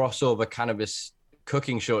a crossover cannabis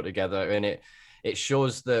cooking show together, and it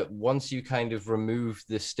shows that once you kind of remove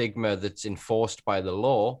the stigma that's enforced by the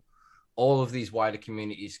law, all of these wider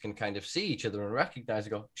communities can kind of see each other and recognize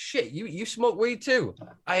and go, shit, you smoke weed too?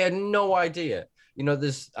 I had no idea.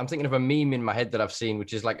 I'm thinking of a meme in my head that I've seen,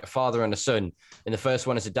 which is like a father and a son. And the first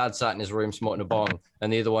one is a dad sat in his room smoking a bong,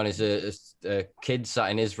 and the other one is a kid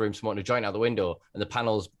sat in his room smoking a joint out the window. And the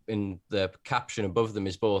panels in the caption above them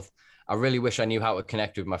is both, I really wish I knew how to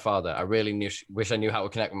connect with my father. I really wish I knew how to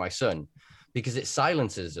connect with my son, because it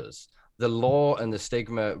silences us. The law and the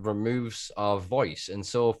stigma removes our voice. And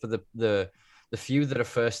so for the few that are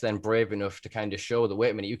first then brave enough to kind of show that,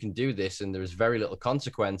 wait a minute, you can do this and there's very little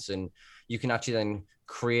consequence, and you can actually then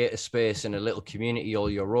create a space in a little community all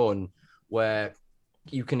your own where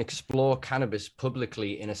you can explore cannabis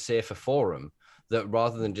publicly in a safer forum, that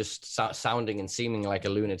rather than just sounding and seeming like a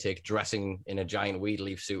lunatic dressing in a giant weed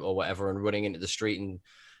leaf suit or whatever and running into the street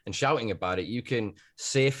and shouting about it, you can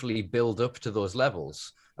safely build up to those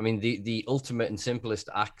levels. I mean, the ultimate and simplest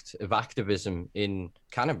act of activism in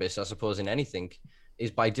cannabis, I suppose in anything, is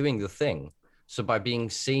by doing the thing. So by being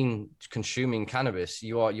seen consuming cannabis,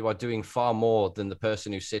 you are doing far more than the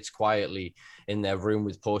person who sits quietly in their room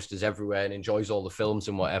with posters everywhere and enjoys all the films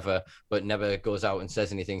and whatever, but never goes out and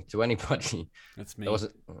says anything to anybody. That's me.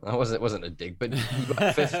 That wasn't a dig, but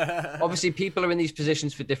obviously people are in these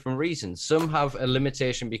positions for different reasons. Some have a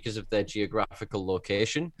limitation because of their geographical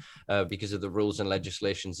location, because of the rules and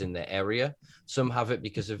legislations in their area. Some have it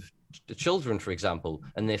because of the children, for example,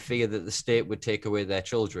 and they fear that the state would take away their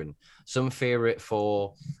children. Some fear it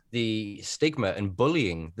for the stigma and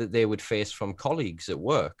bullying that they would face from colleagues at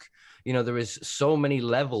work. There is so many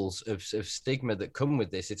levels of stigma that come with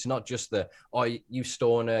this. It's not just the, oh, you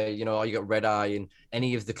stoner, oh, you got red eye, and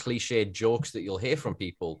any of the cliched jokes that you'll hear from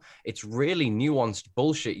people. It's really nuanced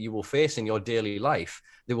bullshit you will face in your daily life.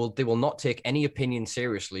 They will not take any opinion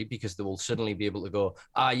seriously, because they will suddenly be able to go,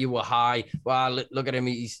 you were high. Well, look at him.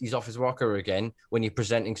 He's off his rocker again, when you're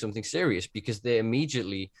presenting something serious, because they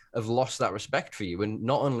immediately have lost that respect for you. And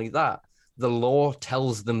not only that, the law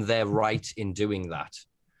tells them they're right in doing that.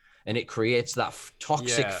 And it creates that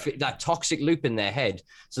toxic loop in their head.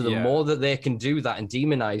 So the more that they can do that and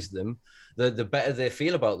demonize them, the better they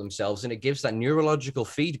feel about themselves. And it gives that neurological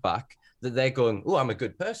feedback that they're going, oh, I'm a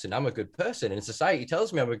good person. I'm a good person. And society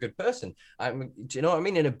tells me I'm a good person. Do you know what I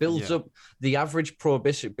mean? And it builds up the average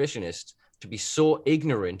prohibitionist to be so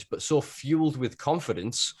ignorant, but so fueled with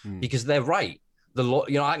confidence because they're right. The law,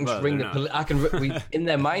 I can just ring the police. In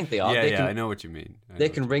their mind, they are. I know what you mean. They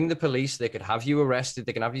can ring the police. They could have you arrested.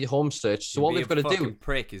 They can have your home searched. So all they've got to do,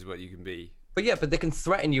 prick is what you can be. But they can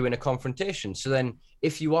threaten you in a confrontation. So then,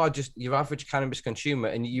 if you are just your average cannabis consumer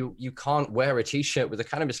and you can't wear a t-shirt with a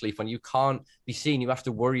cannabis leaf on, you can't be seen. You have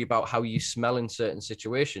to worry about how you smell in certain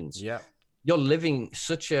situations. Yeah. You're living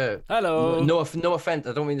such a no offense.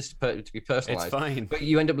 I don't mean this to be personalized. It's fine. But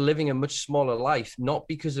you end up living a much smaller life, not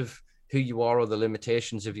because of who you are or the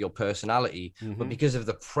limitations of your personality, but because of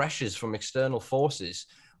the pressures from external forces,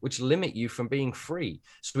 which limit you from being free.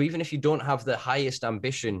 So even if you don't have the highest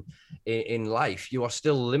ambition in life, you are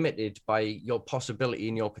still limited by your possibility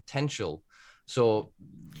and your potential. So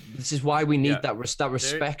this is why we need that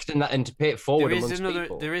respect and to pay it forward amongst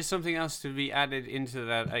people. There is something else to be added into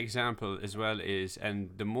that example as well,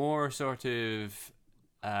 and the more sort of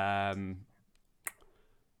I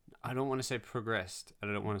don't want to say progressed,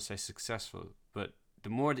 and I don't want to say successful, but the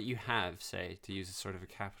more that you have, say, to use a sort of a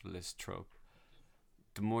capitalist trope,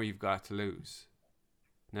 the more you've got to lose.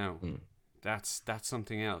 Now, that's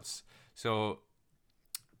something else. So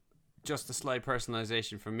just a slight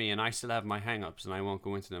personalization for me, and I still have my hang-ups, and I won't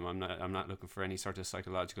go into them. I'm not looking for any sort of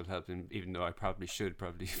psychological help, even though I probably should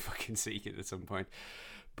fucking seek it at some point.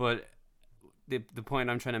 But the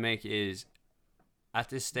point I'm trying to make is, at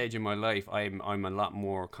this stage in my life, I'm a lot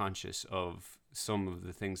more conscious of some of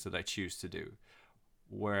the things that I choose to do.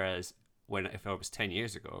 Whereas if I was 10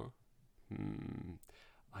 years ago,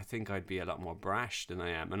 I think I'd be a lot more brash than I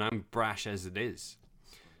am, and I'm brash as it is.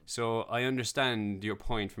 So I understand your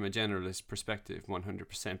point from a generalist perspective 100%,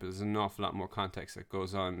 but there's an awful lot more context that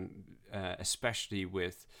goes on, especially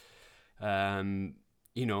with,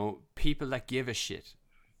 people that give a shit.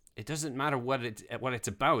 It doesn't matter what it's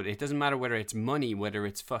about. It doesn't matter whether it's money, whether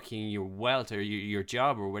it's fucking your wealth or your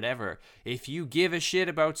job or whatever. If you give a shit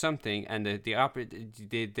about something and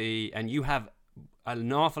and you have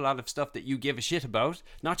an awful lot of stuff that you give a shit about,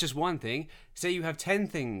 not just one thing, say you have 10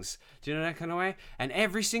 things, do you know that kind of way? And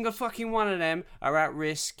every single fucking one of them are at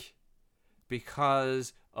risk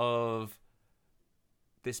because of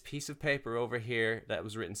this piece of paper over here that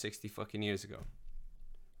was written 60 fucking years ago,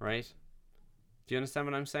 right? Do you understand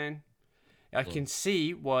what I'm saying? I can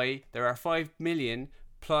see why there are 5 million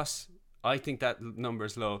plus, I think that number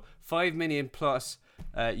is low, 5 million plus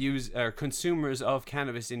consumers of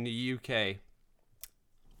cannabis in the UK.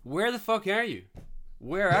 Where the fuck are you?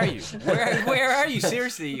 Where are you? Where are you?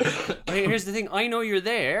 Seriously. I mean, here's the thing. I know you're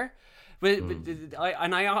there, but I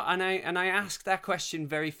ask that question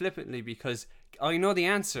very flippantly because I know the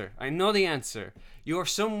answer. You're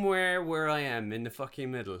somewhere where I am in the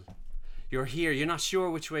fucking middle. You're here. You're not sure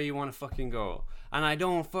which way you want to fucking go, and I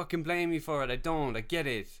don't fucking blame you for it. I get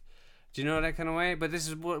it. Do you know that kind of way? But this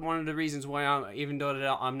is one of the reasons why even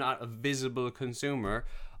though I'm not a visible consumer,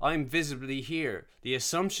 I'm visibly here. The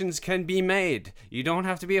assumptions can be made. You don't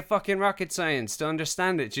have to be a fucking rocket science to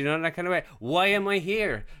understand it. Do you know that kind of way? Why am I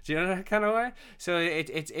here? Do you know that kind of way? So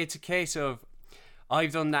it's a case of,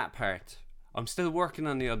 I've done that part. I'm still working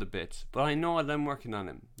on the other bits, but I know that I'm working on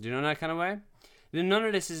them. Do you know that kind of way? None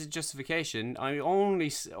of this is a justification. I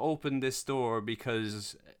only opened this door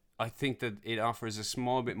because I think that it offers a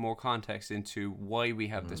small bit more context into why we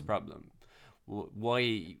have this problem.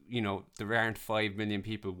 Why, there aren't 5 million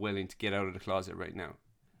people willing to get out of the closet right now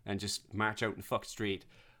and just march out in the fuck street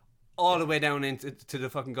all the way down into the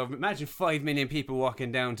fucking government. Imagine 5 million people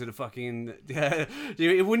walking down to the fucking...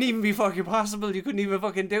 it wouldn't even be fucking possible. You couldn't even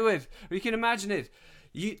fucking do it. Or you can imagine it.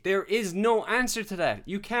 There is no answer to that.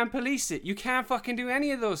 You can't police it. You can't fucking do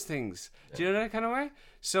any of those things. Do you know that kind of way?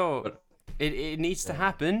 So it needs to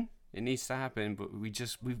happen. It needs to happen, but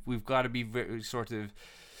we've got to be very sort of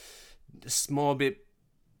a small bit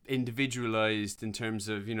individualized in terms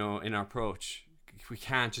of, in our approach. We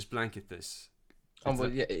can't just blanket this. I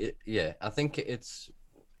think it's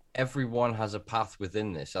everyone has a path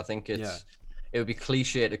within this. I think it would be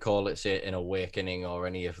cliche to call it, say, an awakening or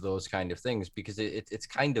any of those kind of things, because it's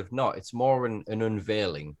kind of not. It's more an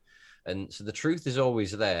unveiling. And so the truth is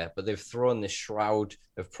always there, but they've thrown this shroud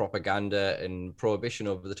of propaganda and prohibition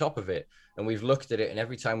over the top of it. And we've looked at it, and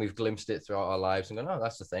every time we've glimpsed it throughout our lives and gone, oh,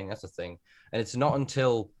 that's the thing. And it's not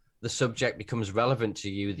until the subject becomes relevant to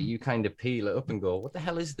you that you kind of peel it up and go, what the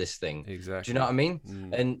hell is this thing? Exactly. Do you know what I mean?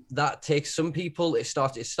 And that takes some people, it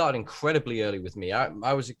started incredibly early with me.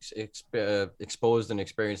 I was exposed and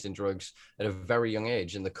experienced in drugs at a very young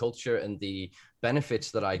age, and the culture and the benefits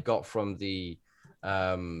that I got from the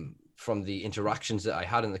interactions that I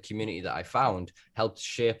had in the community that I found helped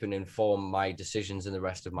shape and inform my decisions in the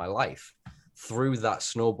rest of my life. Through that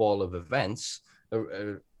snowball of events,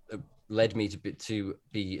 led me to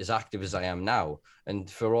be as active as I am now.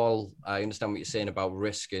 And for all, I understand what you're saying about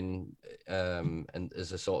risk and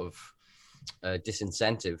as a sort of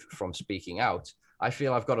disincentive from speaking out. I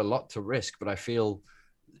feel I've got a lot to risk, but I feel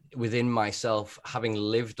within myself, having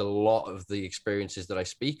lived a lot of the experiences that I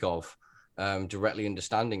speak of, directly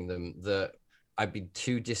understanding them, that I'd be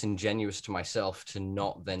too disingenuous to myself to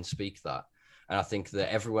not then speak that. And I think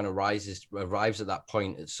that everyone arrives at that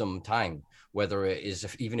point at some time, whether it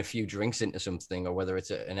is even a few drinks into something, or whether it's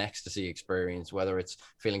an ecstasy experience, whether it's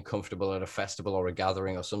feeling comfortable at a festival or a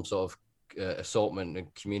gathering or some sort of assortment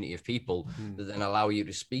and community of people that then allow you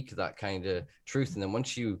to speak that kind of truth. And then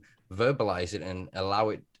once you verbalize it and allow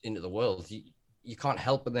it into the world, you can't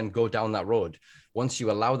help but then go down that road. Once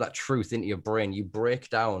you allow that truth into your brain, you break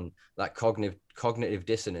down that cognitive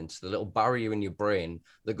dissonance, the little barrier in your brain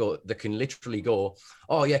that can literally go,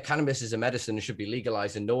 oh yeah, cannabis is a medicine, it should be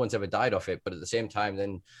legalized and no one's ever died off it, but at the same time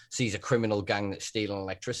then sees a criminal gang that's stealing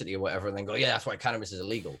electricity or whatever and then go, yeah, that's why cannabis is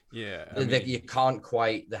illegal. Yeah, you can't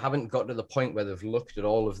quite, they haven't got to the point where they've looked at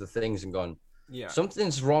all of the things and gone, yeah,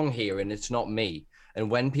 something's wrong here and it's not me.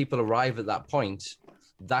 And when people arrive at that point,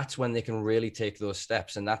 that's when they can really take those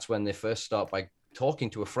steps. And that's when they first start by talking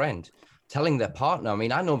to a friend, telling their partner. I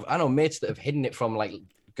mean, I know mates that have hidden it from like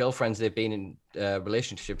girlfriends they've been in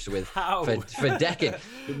relationships with for decades,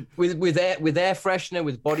 with air freshener,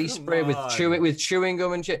 with body spray, with chewing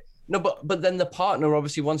gum and shit. No, but then the partner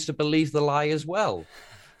obviously wants to believe the lie as well.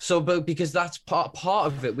 So, but because that's part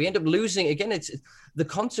of it, we end up losing again. It's the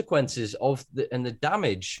consequences of the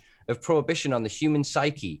damage of prohibition on the human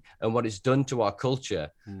psyche and what it's done to our culture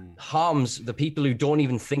harms the people who don't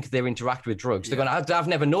even think they interact with drugs. They're going, I've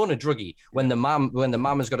never known a druggie. When the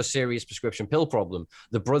mom has got a serious prescription pill problem,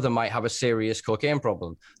 the brother might have a serious cocaine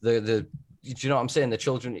problem. Do you know what I'm saying? The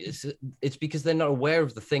children, it's because they're not aware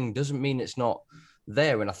of the thing. Doesn't mean it's not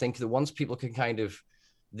there. And I think that once people can kind of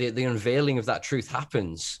the unveiling of that truth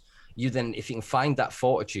happens, you then, if you can find that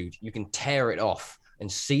fortitude, you can tear it off and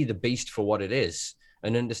see the beast for what it is.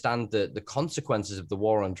 And understand that the consequences of the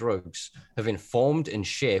war on drugs have informed and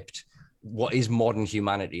shaped what is modern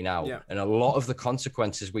humanity now. Yeah. And a lot of the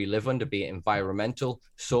consequences we live under, be it environmental,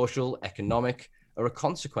 social, economic, are a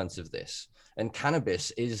consequence of this. And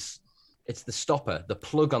cannabis it's the stopper, the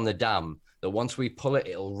plug on the dam, that once we pull it,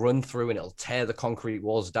 it'll run through and it'll tear the concrete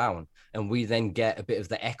walls down. And we then get a bit of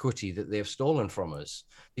the equity that they've stolen from us.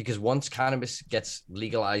 Because once cannabis gets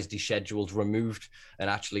legalized, descheduled, removed, and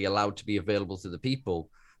actually allowed to be available to the people,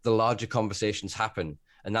 the larger conversations happen.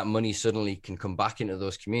 And that money suddenly can come back into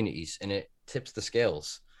those communities and it tips the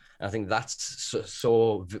scales. And I think that's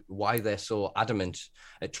so why they're so adamant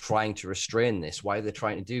at trying to restrain this, why they're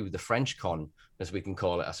trying to do the French con, as we can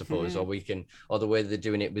call it, I suppose, or the way they're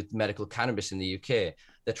doing it with medical cannabis in the UK.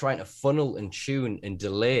 They're trying to funnel and tune and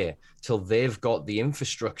delay till they've got the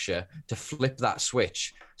infrastructure to flip that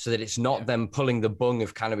switch so that it's not them pulling the bung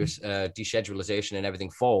of cannabis deschedulization and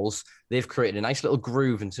everything falls. They've created a nice little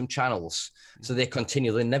groove and some channels. So they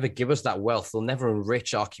continue. They'll never give us that wealth. They'll never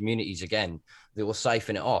enrich our communities again. They will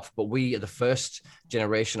siphon it off. But we are the first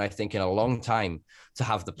generation, I think, in a long time to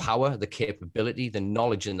have the power, the capability, the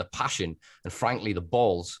knowledge and the passion, and frankly, the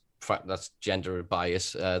balls. That's gender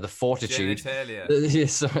bias. The fortitude, genitalia.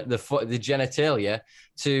 the genitalia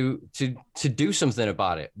to do something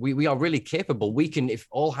about it. We are really capable. We can, if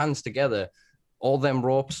all hands together, all them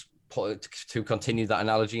ropes, to continue that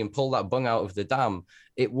analogy, and pull that bung out of the dam,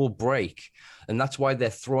 it will break. And that's why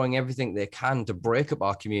they're throwing everything they can to break up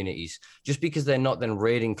our communities. Just because they're not then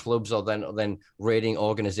raiding clubs or then raiding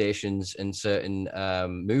organizations and certain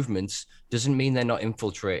movements doesn't mean they're not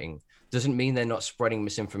infiltrating. Doesn't mean they're not spreading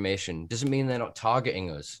misinformation. Doesn't mean they're not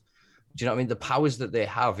targeting us. Do you know what I mean? The powers that they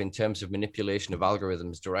have in terms of manipulation of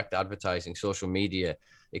algorithms, direct advertising, social media,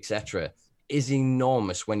 etc., is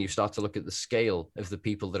enormous when you start to look at the scale of the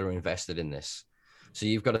people that are invested in this. So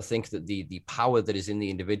you've got to think that the power that is in the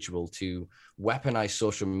individual to weaponize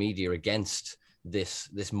social media against this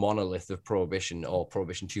monolith of prohibition, or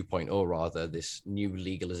prohibition 2.0 rather, this new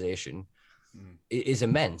legalization, is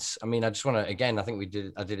immense. I mean, I just want to, again, I think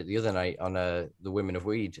I did it the other night on the Women of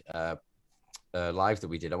Weed live that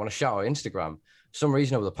we did. I want to shout out Instagram. For some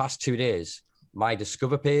reason, over the past 2 days, my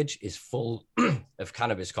Discover page is full of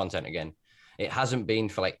cannabis content again. It hasn't been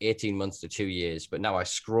for like 18 months to 2 years, but now I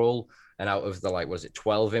scroll and out of the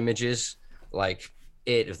 12 images, like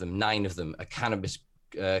 8 of them, 9 of them are cannabis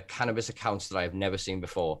accounts that I have never seen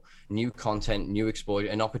before. New content, new exposure,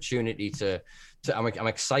 an opportunity I'm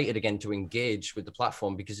excited again to engage with the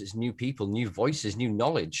platform because it's new people, new voices, new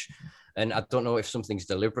knowledge. And I don't know if something's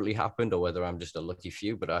deliberately happened or whether I'm just a lucky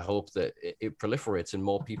few, but I hope that it proliferates and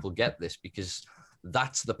more people get this, because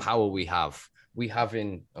that's the power we have. I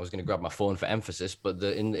was going to grab my phone for emphasis, but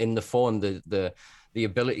in the phone, the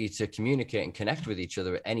ability to communicate and connect with each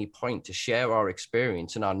other at any point, to share our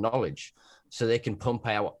experience and our knowledge, so they can pump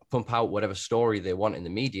out whatever story they want in the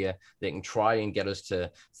media. They can try and get us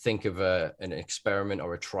to think of an experiment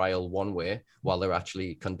or a trial one way while they're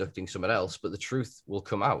actually conducting something else, but the truth will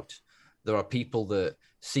come out. There are people that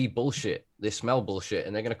see bullshit, they smell bullshit,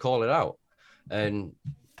 and they're going to call it out. And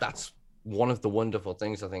that's one of the wonderful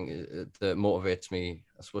things, I think, that motivates me,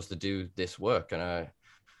 I suppose, to do this work. And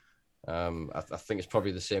I think it's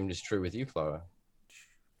probably the same is true with you, Clara.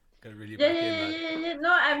 Yeah.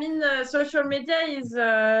 No, I mean, social media is.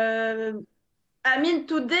 I mean,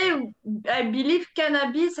 today I believe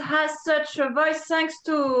cannabis has such a voice thanks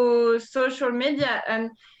to social media, and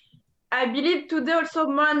I believe today also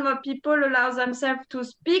more and more people allow themselves to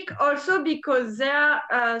speak, also because they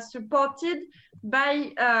are supported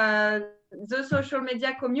by the social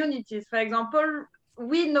media communities. For example,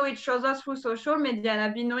 we know each other through social media, and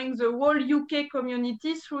I've been knowing the whole UK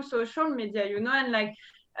community through social media, and like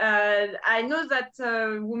I know that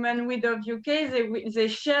Women with of UK, they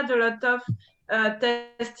shared a lot of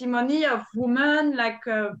testimony of women, like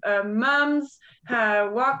moms,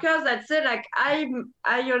 workers that say like I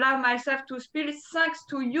allow myself to speak thanks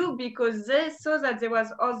to you because they saw that there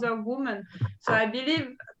was other women. So I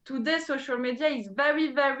believe today social media is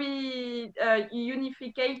very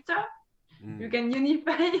unificator. You can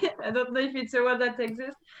unify. I don't know if it's a word that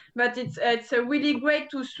exists, but it's a really great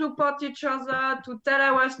to support each other, to tell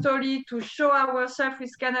our story, to show ourselves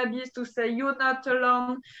with cannabis, to say you're not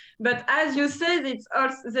alone. But as you said,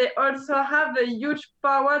 they also have a huge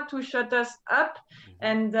power to shut us up,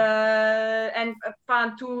 and to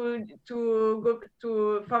go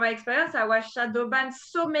to from my experience, I was shadow banned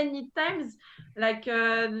so many times. Like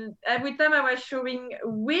every time I was showing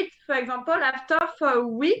weed, for example, after for a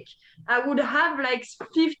week, I would have like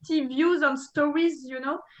 50 views on stories,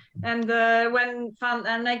 and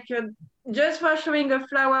just for showing a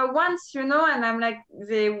flower once, and I'm like,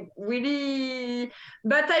 they really,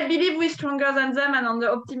 but I believe we're stronger than them and on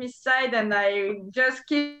the optimist side, and I just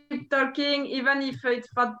keep talking, even if it's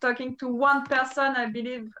for talking to one person. I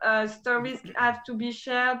believe stories have to be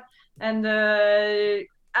shared, and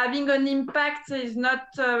having an impact is not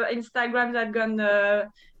Instagram that gonna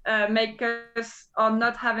make us or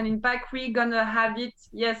not have an impact. We're gonna have it,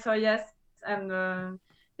 yes or yes, and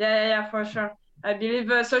yeah, for sure. I believe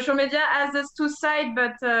social media has this two sides,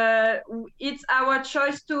 but it's our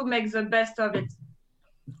choice to make the best of it.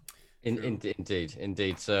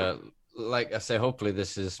 Indeed. So, like I say, hopefully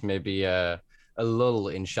this is maybe a lull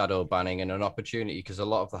in shadow banning and an opportunity, because a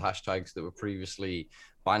lot of the hashtags that were previously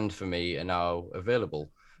banned for me are now available.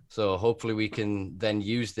 So hopefully we can then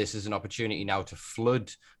use this as an opportunity now to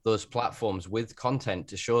flood those platforms with content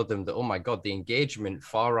to show them that, oh my God, the engagement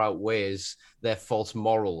far outweighs their false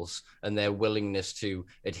morals and their willingness to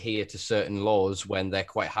adhere to certain laws when they're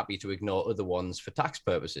quite happy to ignore other ones for tax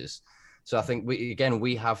purposes. So I think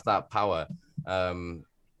we have that power. And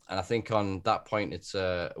I think on that point, it's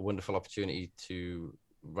a wonderful opportunity to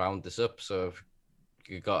round this up. So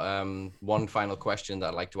you've got one final question that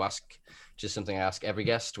I'd like to ask, just something I ask every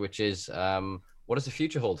guest, which is, what does the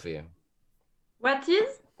future hold for you? What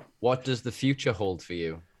does the future hold for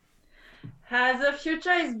you? The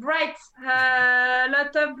future is bright. A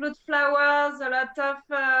lot of blood flowers, a lot of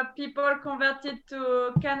people converted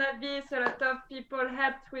to cannabis, a lot of people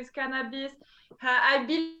helped with cannabis. I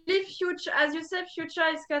believe future, as you said, future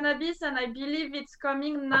is cannabis, and I believe it's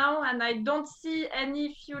coming now, and I don't see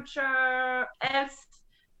any future else.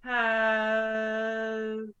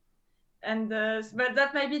 But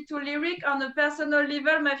that might be too lyric. On a personal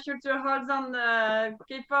level, my future holds on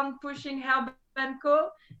keep on pushing Herb & Co,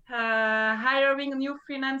 hiring new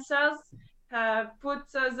freelancers, put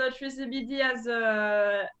the 3CBD as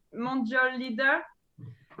a mondial leader,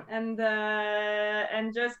 and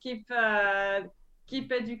just keep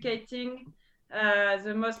educating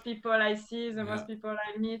the most people I see, the most people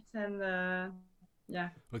I meet, and yeah.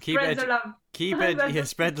 Well, spread the love.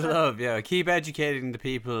 Spread the love. Yeah, keep educating the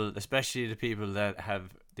people, especially the people that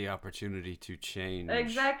have the opportunity to change.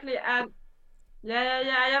 Exactly, and yeah.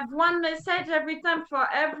 I have one message every time for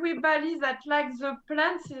everybody that likes the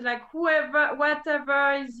plants. Is like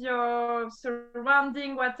whatever is your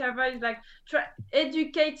surrounding, whatever is like,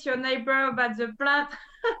 educate your neighbor about the plant.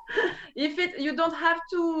 You don't have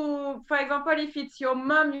to, for example, if it's your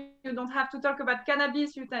mom, you don't have to talk about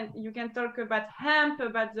cannabis. You can talk about hemp,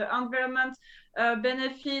 about the environment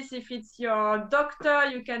benefits. If it's your doctor,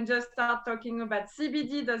 you can just start talking about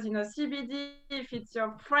CBD. Does you know CBD? If it's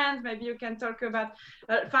your friend, maybe you can talk about.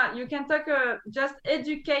 You can talk. Just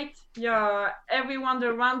educate everyone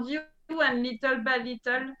around you, and little by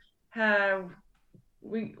little,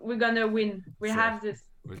 we're gonna win. We have this.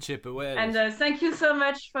 We'll chip away. And thank you so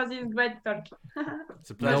much for this great talk.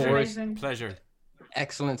 It's a pleasure. No worries. Pleasure.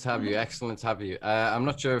 Excellent to have you. I'm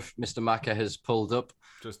not sure if Mr. Macca has pulled up.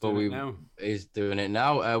 Just doing it now. He's doing it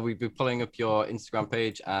now. We'll be pulling up your Instagram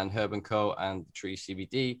page and Herb & Co and Tree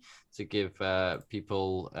CBD to give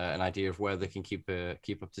people an idea of where they can keep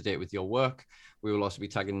up to date with your work. We will also be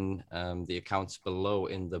tagging the accounts below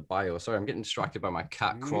in the bio. Sorry, I'm getting distracted by my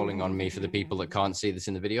cat crawling on me for the people that can't see this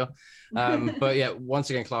in the video. But yeah, once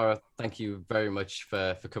again, Clara, thank you very much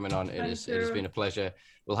for coming on. It has been a pleasure.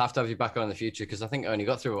 We'll have to have you back on in the future because I think I only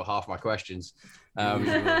got through about half my questions. As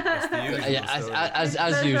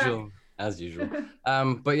usual.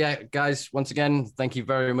 But yeah, guys, once again, thank you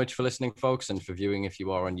very much for listening, folks, and for viewing if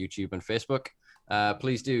you are on YouTube and Facebook.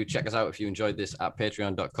 Please do check us out if you enjoyed this at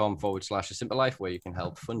patreon.com/Simpa where you can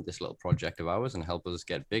help fund this little project of ours and help us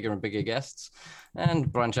get bigger and bigger guests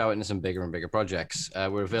and branch out into some bigger and bigger projects.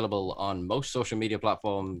 We're available on most social media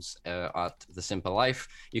platforms at the Simpa Life.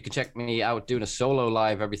 You can check me out doing a solo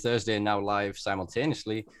live every Thursday and now live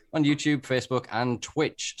simultaneously on YouTube, Facebook, and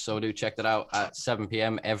Twitch. So do check that out at 7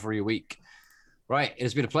 p.m. every week. Right, it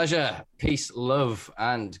has been a pleasure. Peace, love,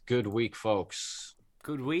 and good week, folks.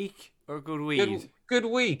 Good week or good weed? Good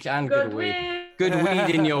week and good week. Good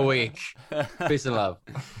weed in your week. Peace and love.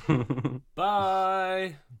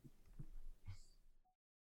 Bye.